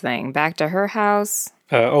something. Back to her house.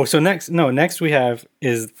 So next we have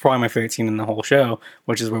is probably my favorite scene in the whole show,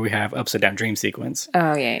 which is where we have upside down dream sequence.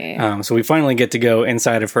 Oh, yeah. So we finally get to go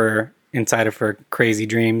inside of her crazy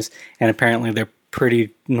dreams, and apparently they're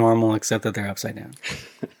pretty normal, except that they're upside down.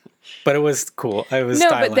 But it was cool. It was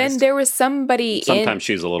stylized. But then there was somebody Sometimes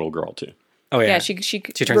she's a little girl too. Oh yeah, Yeah, she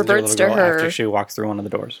turns reverts into a to little girl her after she walks through one of the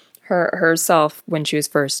doors. herself when she was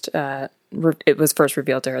first. It was first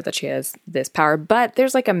revealed to her that she has this power, but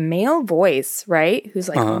there's like a male voice, right? Who's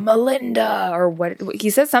like Melinda or what? He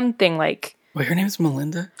says something like, Wait, her name is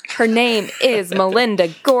Melinda? her name is Melinda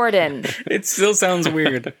Gordon. It still sounds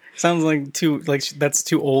weird. Sounds like that's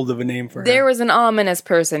too old of a name for her. There was an ominous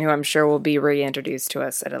person who I'm sure will be reintroduced to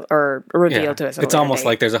us or revealed to us. At a It's later almost date.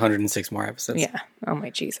 like there's 106 more episodes. Yeah. Oh my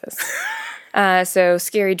Jesus. So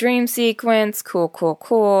scary dream sequence.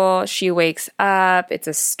 Cool. She wakes up. It's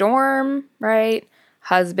a storm, right?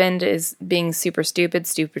 Husband is being super stupid.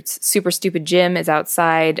 Super stupid Jim is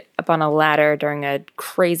outside up on a ladder during a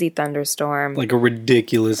crazy thunderstorm. Like a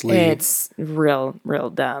ridiculously. It's real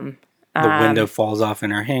dumb. The window falls off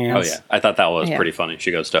in her hands. Oh yeah, I thought that was Yeah. pretty funny.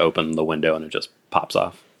 She goes to open the window and it just pops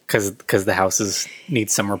off. Because the houses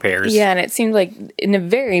need some repairs. Yeah, and it seemed like in a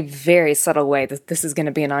very, very subtle way that this is going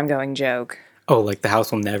to be an ongoing joke. Oh, like the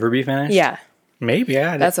house will never be finished? Yeah, Maybe,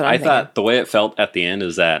 yeah. that's what I'm I thinking. thought the way it felt at the end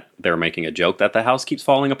is that they're making a joke that the house keeps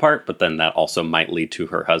falling apart, but then that also might lead to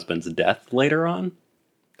her husband's death later on.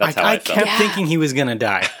 That's how I felt. kept thinking he was gonna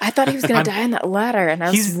die. I thought he was going to die in that ladder, and I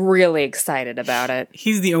was He's- really excited about it.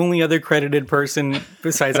 He's the only other credited person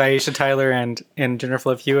besides Aisha Tyler and Jennifer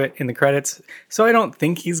Love Hewitt in the credits, so I don't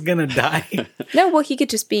think he's gonna die. No, well, he could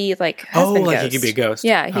just be like Oh, husband like ghost. he could be a ghost.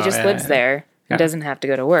 Yeah, he Oh, just yeah, lives yeah. there Yeah. and doesn't have to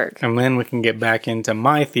go to work. And then we can get back into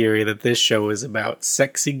my theory that this show is about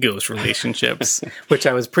sexy ghost relationships, which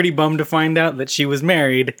I was pretty bummed to find out that she was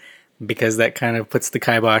married, because that kind of puts the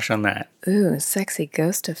kibosh on that. Ooh, sexy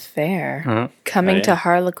ghost affair Uh-huh. coming Oh, yeah. to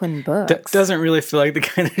Harlequin Books. That doesn't really feel like the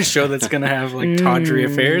kind of show that's going to have like tawdry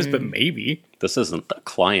affairs, but maybe. This isn't the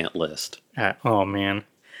client list. Oh, man.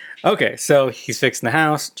 Okay, so he's fixing the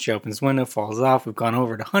house. She opens the window, falls off. We've gone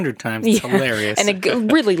over it 100 times. It's hilarious. And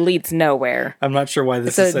it really leads nowhere. I'm not sure why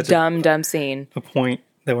this It's is a such dumb scene. a point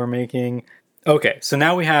that we're making. Okay, so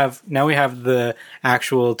now we have the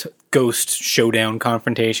actual ghost showdown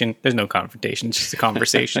confrontation. There's no confrontation; it's just a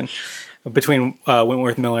conversation between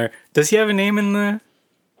Wentworth Miller. Does he have a name in the?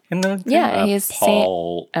 Yeah, he's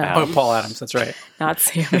Paul. Oh, Adams. Paul Adams. That's right. not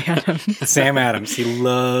Sam Adams. Sam Adams. He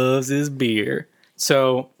loves his beer.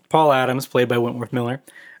 So Paul Adams, played by Wentworth Miller.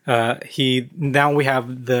 Now we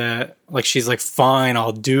have she's like, fine,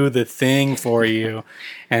 I'll do the thing for you,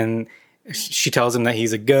 and she tells him that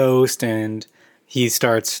he's a ghost, and he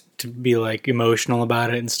starts to be like emotional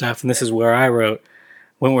about it and stuff. And this is where I wrote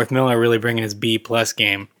Wentworth Miller really bringing his B+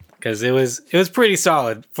 game, because it was pretty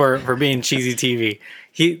solid for being cheesy TV.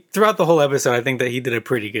 He throughout the whole episode, I think that he did a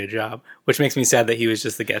pretty good job, which makes me sad that he was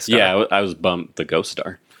just the guest star. Yeah, I was bummed. The ghost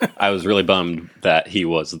star. I was really bummed that he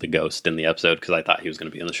was the ghost in the episode because I thought he was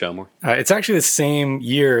going to be in the show more. It's actually the same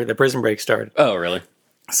year that Prison Break started. Oh, really?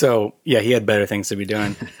 So, yeah, he had better things to be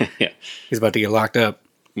doing. Yeah. He's about to get locked up.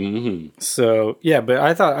 Mm-hmm. So, yeah, but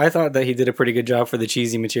I thought that he did a pretty good job for the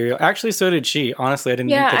cheesy material. Actually, so did she. Honestly, I didn't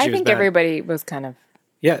think Yeah, that she I was think bad. everybody was kind of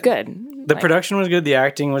Yeah, good. The production was good. The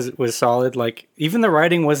acting was solid. Like, even the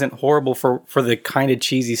writing wasn't horrible for the kind of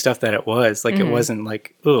cheesy stuff that it was. Like, it wasn't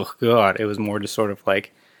like, oh, God. It was more just sort of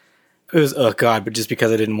like, it was, oh, God, but just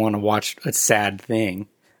because I didn't want to watch a sad thing.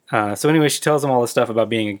 So anyway, she tells him all this stuff about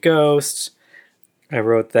being a ghost. I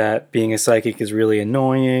wrote that being a psychic is really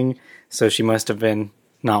annoying, so she must have been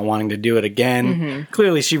not wanting to do it again.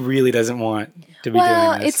 Clearly, she really doesn't want to be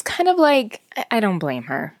doing this. It's kind of like, I don't blame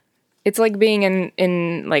her. It's like being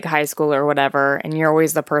in like high school or whatever, and you're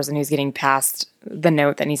always the person who's getting passed the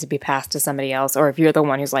note that needs to be passed to somebody else, or if you're the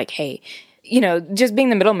one who's like, hey, just being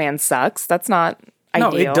the middleman sucks. That's not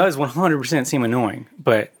ideal. No, it does 100% seem annoying,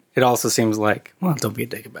 but it also seems like, well, don't be a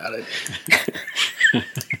dick about it.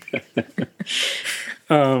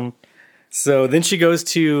 So then she goes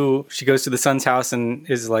to the son's house and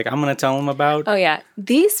is like, I'm going to tell him about. Oh yeah,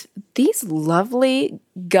 these lovely,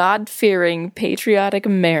 God-fearing, patriotic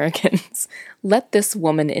Americans let this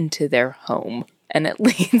woman into their home, and it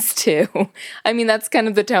leads to, I mean, that's kind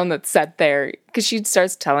of the tone that's set there, because she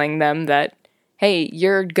starts telling them that, hey,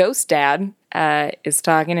 your ghost dad is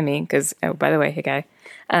talking to me, because, oh, by the way, hey guy,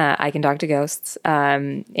 I can talk to ghosts,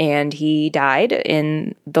 and he died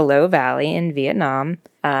in the Low Valley in Vietnam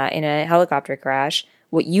in a helicopter crash.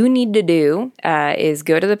 What you need to do is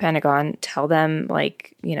go to the Pentagon, tell them,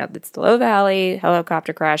 like, it's the Low Valley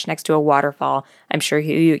helicopter crash next to a waterfall. I'm sure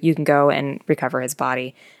you can go and recover his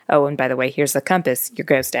body. Oh, and by the way, here's the compass your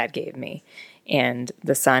ghost dad gave me. And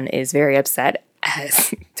the son is very upset,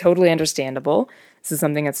 as totally understandable. This is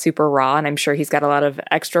something that's super raw, and I'm sure he's got a lot of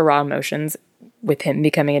extra raw emotions with him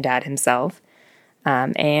becoming a dad himself.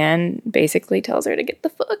 And basically tells her to get the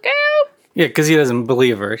fuck out. Yeah, because he doesn't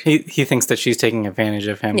believe her. He thinks that she's taking advantage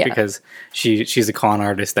of him Yeah. because she's a con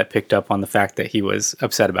artist that picked up on the fact that he was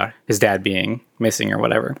upset about his dad being missing or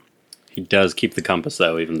whatever. He does keep the compass,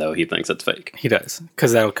 though, even though he thinks it's fake. He does,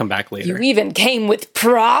 because that'll come back later. You even came with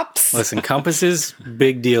props. Listen, compasses,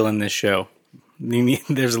 big deal in this show.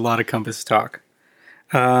 There's a lot of compass talk.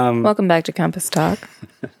 Welcome back to Compass Talk.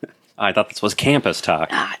 I thought this was campus talk.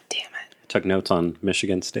 Ah, damn it. Took notes on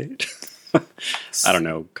Michigan State. I don't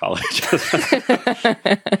know, college.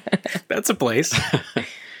 That's a place.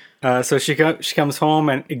 So she comes home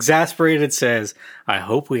and exasperated says, I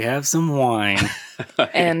hope we have some wine.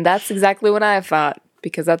 And that's exactly what I thought,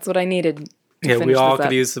 because that's what I needed to Yeah, we finish all this could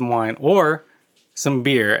up. use some wine. Or some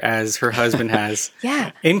beer, as her husband has.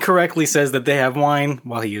 Yeah. Incorrectly says that they have wine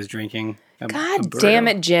while he is drinking. God damn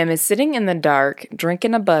it, Jim is sitting in the dark,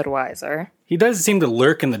 drinking a Budweiser. He does seem to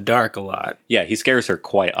lurk in the dark a lot. Yeah, he scares her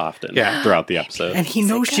quite often Yeah. throughout the episode. And he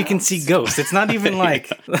knows she can see ghosts. It's not even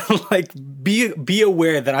like be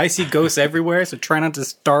aware that I see ghosts everywhere, so try not to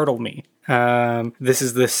startle me. This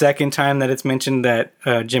is the second time that it's mentioned that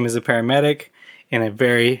Jim is a paramedic. in a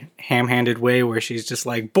very ham-handed way where she's just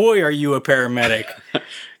like, boy, are you a paramedic.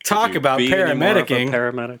 Talk about Be any more of a paramedicing.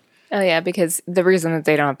 paramedic. Oh yeah, because the reason that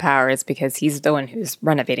they don't have power is because he's the one who's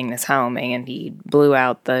renovating this home, and he blew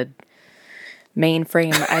out the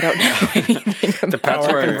mainframe. I don't know anything The about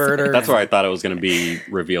power converter. That's where I thought it was going to be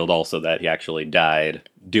revealed also that he actually died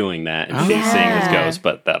doing that and she's Yeah. seeing his ghost,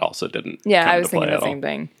 but that also didn't. Yeah, come I was to play thinking the at all. same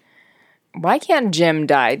thing. Why can't Jim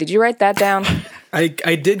die? Did you write that down? I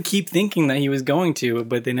did keep thinking that he was going to,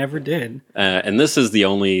 but they never did. And this is the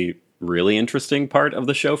only really interesting part of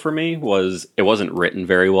the show for me. Was it wasn't written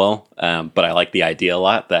very well, but I like the idea a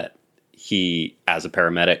lot that he, as a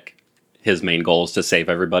paramedic, his main goal is to save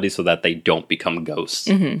everybody so that they don't become ghosts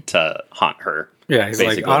to haunt her. Yeah, he's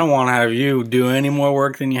basically. like, I don't want to have you do any more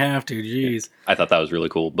work than you have to. Jeez. I thought that was really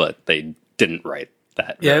cool, but they didn't write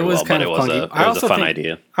that. Yeah, very it was well, kind but of it was clunky. a, it was a fun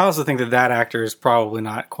idea. I also think that actor is probably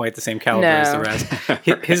not quite the same caliber as the No.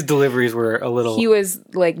 rest. His deliveries were a little, He was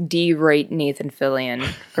like D-rate Nathan Fillion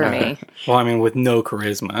for me. well, I mean, with no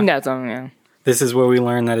charisma. No, so, yeah. This is where we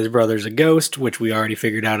learn that his brother's a ghost, which we already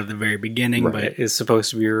figured out at the very beginning, Right. but is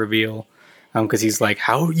supposed to be a reveal. Because he's like,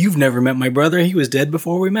 how? You've never met my brother? He was dead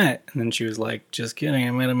before we met. And then she was like, just kidding.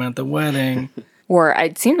 I met him at the wedding. Or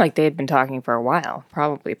it seemed like they had been talking for a while,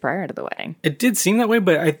 probably prior to the wedding. It did seem that way,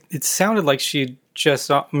 but it sounded like she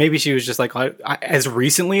just, maybe she was just like, as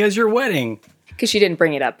recently as your wedding. Because she didn't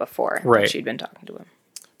bring it up before. Right. She'd been talking to him.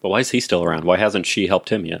 But why is he still around? Why hasn't she helped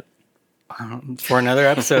him yet? For another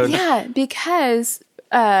episode. Yeah, because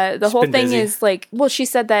the whole been thing busy. is like, well, she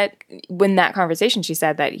said that when that conversation, she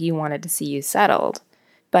said that he wanted to see you settled.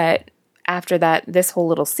 But after that, this whole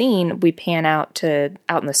little scene, we pan out in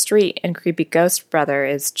the street, and creepy ghost brother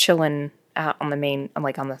is chilling out on the main,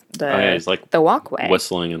 like on the He's like the walkway.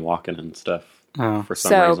 whistling and walking and stuff Oh. for some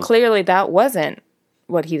So reason. clearly, that wasn't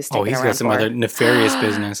what he was sticking Oh, he's around got some for. other nefarious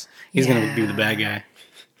business. He's going to Yeah. be the bad guy.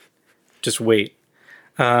 Just wait.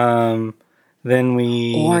 Then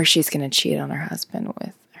we... Or she's going to cheat on her husband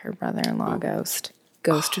with her brother-in-law, ghost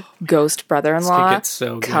brother-in-law, get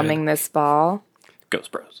so good. coming this fall.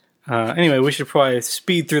 Ghost Bros. Anyway, we should probably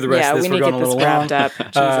speed through the rest Yeah, of this. we We're need to going get a this little long.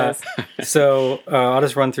 wrapped up. Jesus. So I'll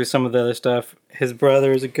just run through some of the other stuff. His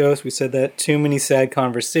brother is a ghost. We said that. Too many sad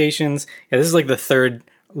conversations. Yeah, this is like the third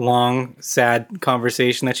long, sad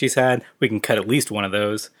conversation that she's had. We can cut at least one of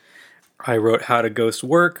those. I wrote how to ghost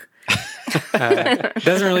work. Doesn't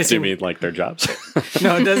really Do you seem mean like their jobs?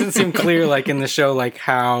 no, it doesn't seem clear like in the show like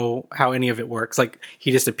how any of it works. Like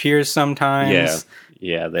he just appears sometimes.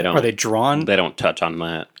 yeah. They don't. Are they drawn? They don't touch on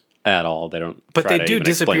that at all. They don't. But try they to do even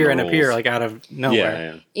explain disappear the and appear rules. like out of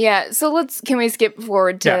nowhere. Yeah. Yeah, so can we skip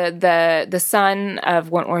forward to the son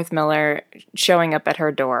of Wentworth Miller showing up at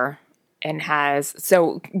her door and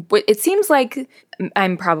it seems like,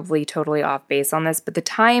 I'm probably totally off base on this, but the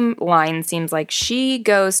timeline seems like she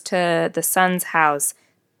goes to the son's house,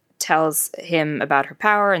 tells him about her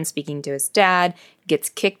power and speaking to his dad, gets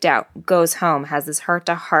kicked out, goes home, has this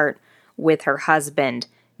heart-to-heart with her husband,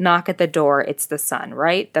 knock at the door, it's the son,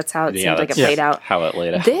 right? That's how it seems like it that's played out. How it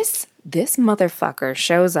laid out. This motherfucker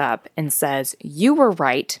shows up and says, "You were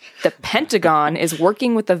right. The Pentagon is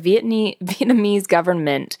working with the Vietnamese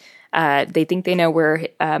government. They think they know where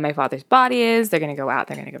my father's body is. They're going to go out.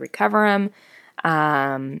 They're going to go recover him.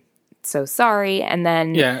 So sorry." And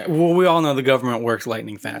then, Yeah, well, we all know the government works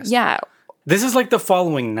lightning fast. yeah. This is like the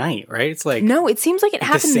following night, right? It's like, No, it seems like it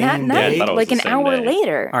happened that same day? night, Yeah, I thought it was like the an same hour day.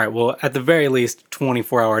 later. all right, well, at the very least,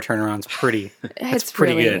 24-hour turnaround's pretty. It's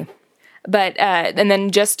pretty really good. But and then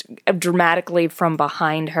just dramatically from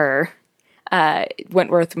behind her,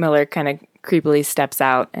 Wentworth Miller kind of creepily steps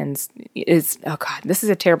out and is, oh god, this is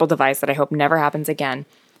a terrible device that I hope never happens again.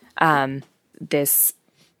 This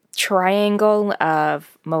triangle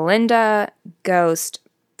of Melinda, ghost,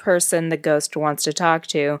 person the ghost wants to talk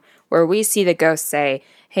to, where we see the ghost say,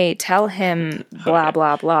 "Hey, tell him blah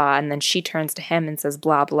blah blah," and then she turns to him and says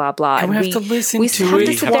blah blah blah, And we have to listen we to have it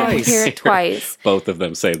to sit there and twice. hear it twice. Both of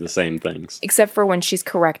them say the same things. Except for when she's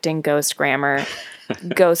correcting ghost grammar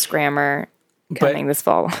coming this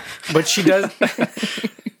fall. But she does.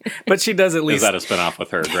 But she does at Is least. that a spinoff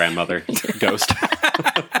with her grandmother, Ghost?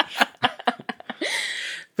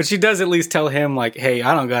 But she does at least tell him, like, "Hey,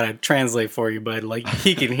 I don't gotta translate for you, bud. Like,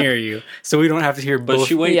 he can hear you, so we don't have to hear But both.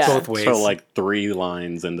 she waits Yeah. both ways." till like 3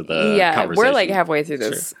 lines into the Yeah, conversation. we're like halfway through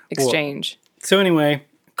this exchange. So anyway,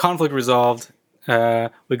 conflict resolved.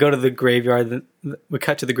 We go to the graveyard. We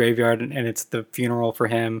cut to the graveyard, and it's the funeral for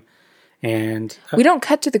him. And We don't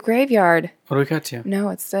cut to the graveyard. what do we cut to? No,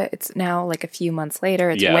 it's now like a few months later.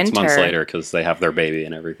 It's Yeah, winter. it's months later because they have their baby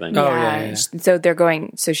and everything. Oh, yeah.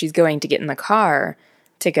 So she's going to get in the car,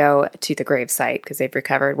 to go to the gravesite because they've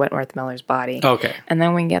recovered Wentworth Miller's body. Okay. And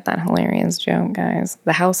then we get that hilarious joke, guys.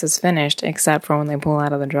 The house is finished except for when they pull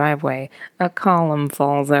out of the driveway, a column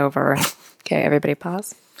falls over. Okay, everybody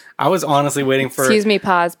pause. I was honestly waiting for... Excuse me,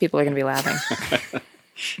 pause. People are going to be laughing.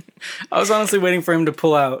 I was honestly waiting for him to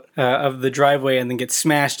pull out of the driveway and then get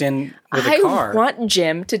smashed in with a car. I want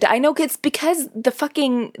Jim to die. I know it's because the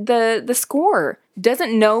fucking the score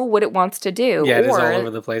doesn't know what it wants to do. Yeah, it is all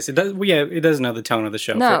over the place. It does. Yeah, it doesn't know the tone of the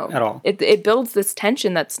show at all. It builds this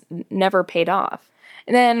tension that's never paid off.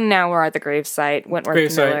 And then now we're at the gravesite.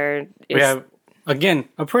 Wentworth Miller. We have again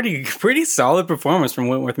a pretty solid performance from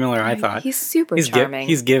Wentworth Miller. I thought he's super charming.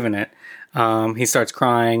 He's given it. He starts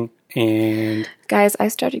crying. And guys, I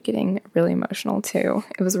started getting really emotional too.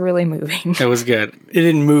 It was really moving. It was good. It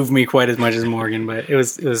didn't move me quite as much as Morgan, but it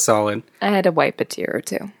was solid. I had to wipe a tear or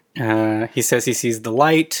two. He says he sees the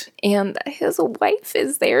light, and his wife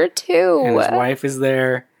is there too. And his wife is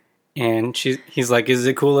there, and he's like, "Is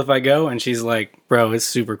it cool if I go?" And she's like, "Bro, it's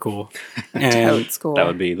super cool." And cool. That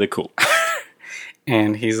would be the cool.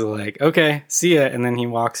 And he's like, "Okay, see ya." And then he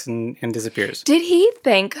walks and disappears. Did he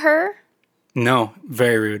thank her? No,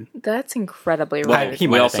 very rude. That's incredibly rude. Well,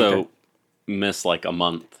 we also missed like a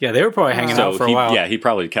month. Yeah, they were probably hanging out for a while. Yeah, he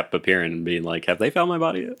probably kept appearing and being like, have they found my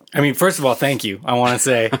body yet? I mean, first of all, thank you, I want to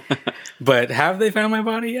say. But have they found my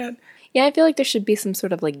body yet? Yeah, I feel like there should be some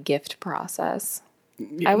sort of like gift process.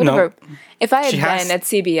 I would have, if I had been at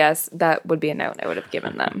CBS, that would be a note I would have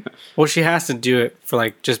given them. Well, she has to do it for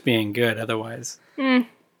like just being good, otherwise.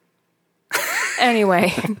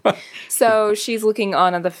 Anyway, so she's looking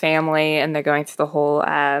on at the family, and they're going through the whole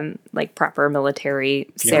like proper military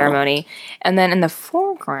ceremony. And then in the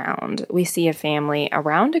foreground, we see a family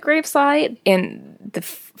around a gravesite, and the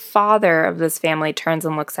father of this family turns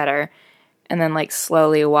and looks at her, and then like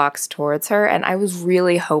slowly walks towards her. And I was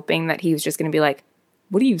really hoping that he was just going to be like,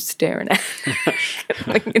 "What are you staring at?"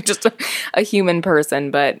 Like just a human person,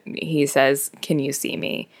 but he says, "Can you see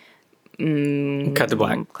me?" Cut to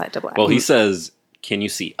black. Cut to black. Well, he says, "Can you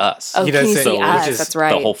see us?" Oh, he does say us. That's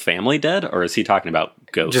right. The whole family dead, or is he talking about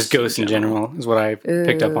ghosts? Just ghosts in general is what I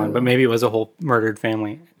picked up on. But maybe it was a whole murdered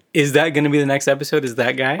family. Is that going to be the next episode? Is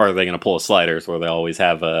that guy? Or are they going to pull a Sliders where they always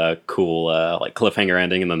have a cool like cliffhanger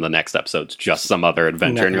ending, and then the next episode's just some other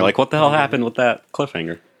adventure, and you're like, "What the hell happened with that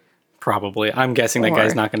cliffhanger?" Probably. I'm guessing that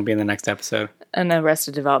guy's not going to be in the next episode. And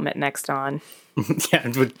Arrested Development next on. Yeah,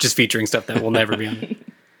 just featuring stuff that will never be on.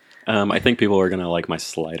 I think people are going to like my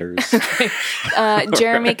Sliders.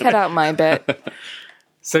 Jeremy, cut out my bit.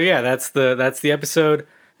 So yeah, that's the episode.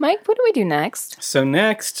 Mike, what do we do next? So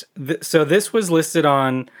next, so this was listed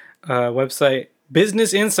on website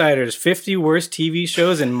Business Insider's 50 Worst TV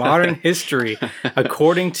Shows in Modern History,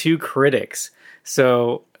 according to critics.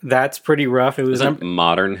 So that's pretty rough. It was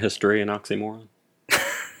modern history an oxymoron?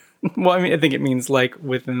 Well, I mean, I think it means like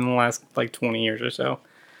within the last like 20 years or so.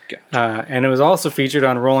 Gotcha. And it was also featured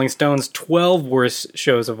on Rolling Stone's 12 worst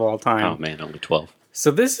shows of all time. Oh man, only 12.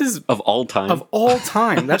 So this is of all time. Of all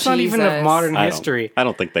time. That's not even of modern history. I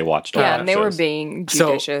don't think they watched all and they shows. were being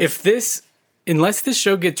judicious. So unless this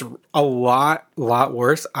show gets a lot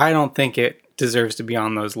worse, I don't think it deserves to be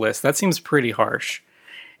on those lists. That seems pretty harsh.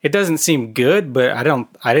 It doesn't seem good, but I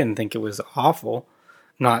didn't think it was awful.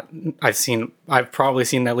 I've probably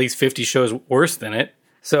seen at least 50 shows worse than it.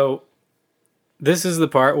 So this is the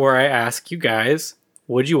part where I ask you guys,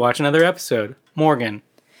 would you watch another episode? Morgan.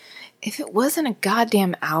 If it wasn't a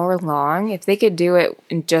goddamn hour long, if they could do it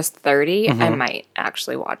in just 30, I might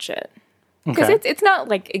actually watch it. Because it's not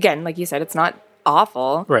like, again, like you said, it's not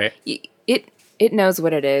awful. Right. It knows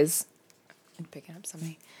what it is. I'm picking up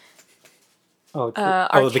something.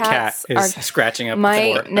 The cat is scratching up the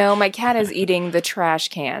floor. No, my cat is eating the trash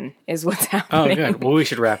can is what's happening. Oh, good. Well, we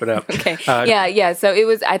should wrap it up. Okay. Yeah. So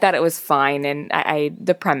I thought it was fine. And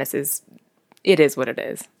the premise is, it is what it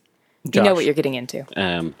is. Josh. You know what you're getting into.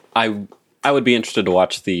 I would be interested to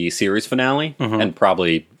watch the series finale and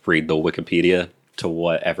probably read the Wikipedia to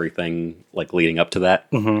what everything like leading up to that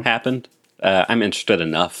happened. I'm interested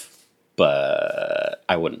enough, but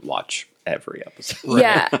I wouldn't watch every episode.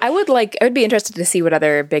 Yeah, I would be interested to see what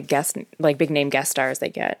other big name guest stars they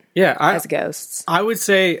get. Yeah, as ghosts. I would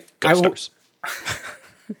say stars.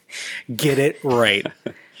 Get it right.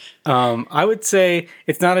 I would say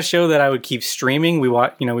it's not a show that I would keep streaming. We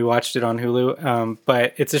watched it on Hulu,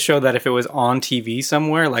 but it's a show that if it was on TV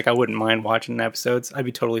somewhere, like I wouldn't mind watching episodes. I'd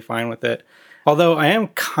be totally fine with it. Although I am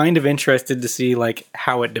kind of interested to see like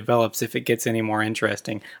how it develops if it gets any more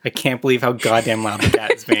interesting. I can't believe how goddamn loud the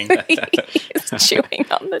cat is being. He's chewing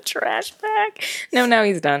on the trash bag. No, now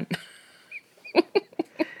he's done.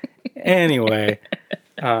 Anyway,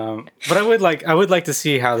 But I would like to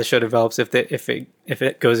see how the show develops if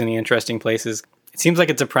it goes any interesting places. It seems like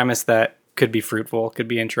it's a premise that could be fruitful, could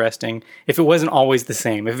be interesting. If it wasn't always the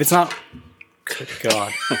same, if it's not, good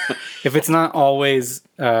God, if it's not always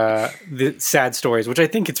the sad stories, which I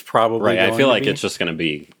think it's probably Right. I feel like be. it's just going to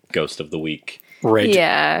be Ghost of the Week Right.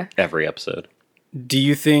 Yeah. every episode. Do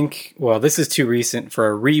you think? Well, this is too recent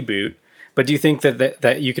for a reboot, but do you think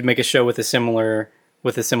that you could make a show with a similar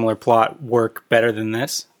plot work better than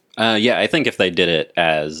this? Yeah, I think if they did it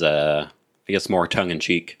as, I guess, more tongue in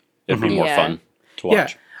cheek, it'd be more Yeah. fun to watch. Yeah,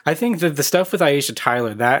 I think that the stuff with Aisha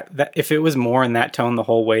Tyler, that if it was more in that tone the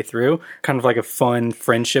whole way through, kind of like a fun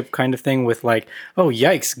friendship kind of thing with like, oh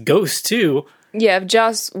yikes, ghosts too. Yeah, if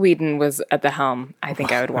Joss Whedon was at the helm, I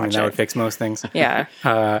think I would I mean, watch that would it. fix most things. Yeah.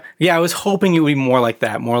 Yeah, I was hoping it would be more like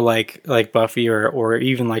that, more like Buffy or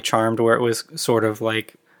even like Charmed, where it was sort of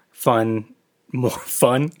like fun, more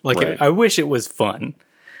fun. Like Right. I wish it was fun.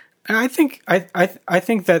 I think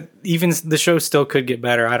that even the show still could get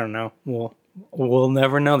better. I don't know. We'll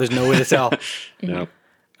never know. There's no way to tell. Yeah.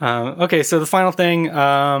 Okay, so the final thing,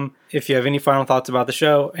 if you have any final thoughts about the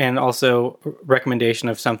show, and also recommendation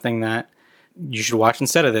of something that you should watch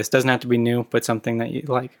instead of this. Doesn't have to be new, but something that you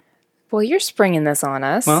like. Well, you're springing this on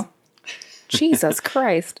us. Well, Jesus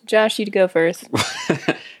Christ. Josh, you'd go first.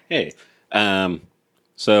 Hey,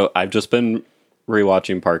 so I've just been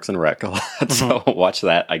rewatching Parks and Rec a lot, so watch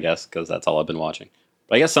that, I guess, because that's all I've been watching.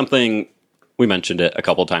 But I guess something, we mentioned it a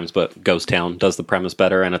couple times, but Ghost Town does the premise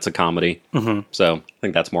better, and it's a comedy, so I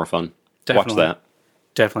think that's more fun. Definitely. Watch that.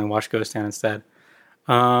 definitely watch Ghost Town instead.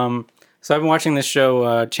 So I've been watching this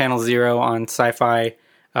show, Channel Zero on Sci-Fi.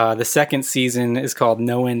 The second season is called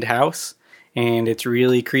No End House, and it's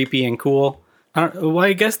really creepy and cool.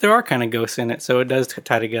 I guess there are kind of ghosts in it, so it does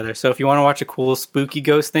tie together. So if you want to watch a cool, spooky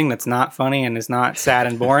ghost thing that's not funny and is not sad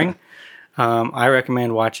and boring, I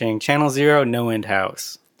recommend watching Channel Zero, No End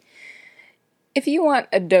House. If you want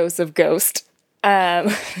a dose of Ghost,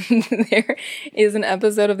 there is an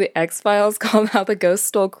episode of The X-Files called How the Ghost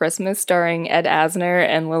Stole Christmas, starring Ed Asner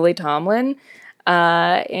and Lily Tomlin.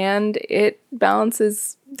 And it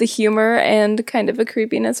balances the humor and kind of a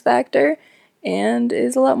creepiness factor, and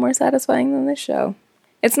is a lot more satisfying than this show.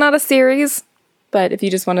 It's not a series, but if you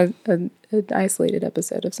just want an isolated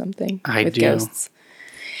episode of something with ghosts.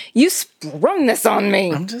 You sprung this on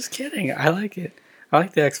me! I'm just kidding. I like it. I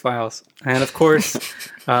like the X-Files. And of course,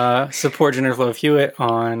 support Jennifer Love Hewitt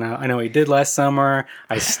on I Know What You Did Last Summer.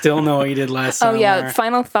 I Still Know What You Did Last Summer. Oh yeah,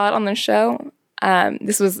 final thought on the show.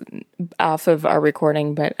 This was off of our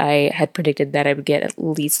recording, but I had predicted that I would get at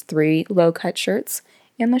least 3 low-cut shirts,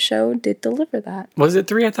 and the show did deliver that. Was it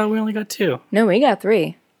 3? I thought we only got 2. No, we got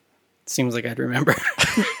 3. Seems like I'd remember.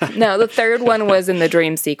 No, the third one was in the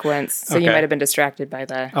dream sequence, so you Okay. might have been distracted by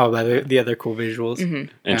the... Oh, by the other cool visuals.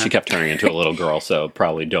 Mm-hmm. And she kept turning into a little girl, so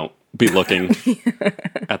probably don't be looking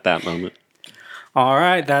at that moment. All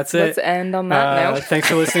right, that's it. Let's end on that note. Thanks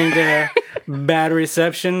for listening to Bad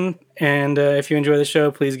Reception. And if you enjoy the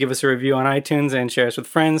show, please give us a review on iTunes and share us with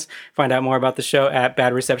friends. Find out more about the show at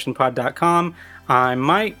badreceptionpod.com. I'm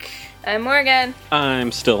Mike. I'm Morgan.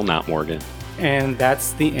 I'm still not Morgan. And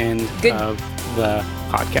that's the end Good of the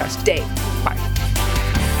podcast. Dave. Bye.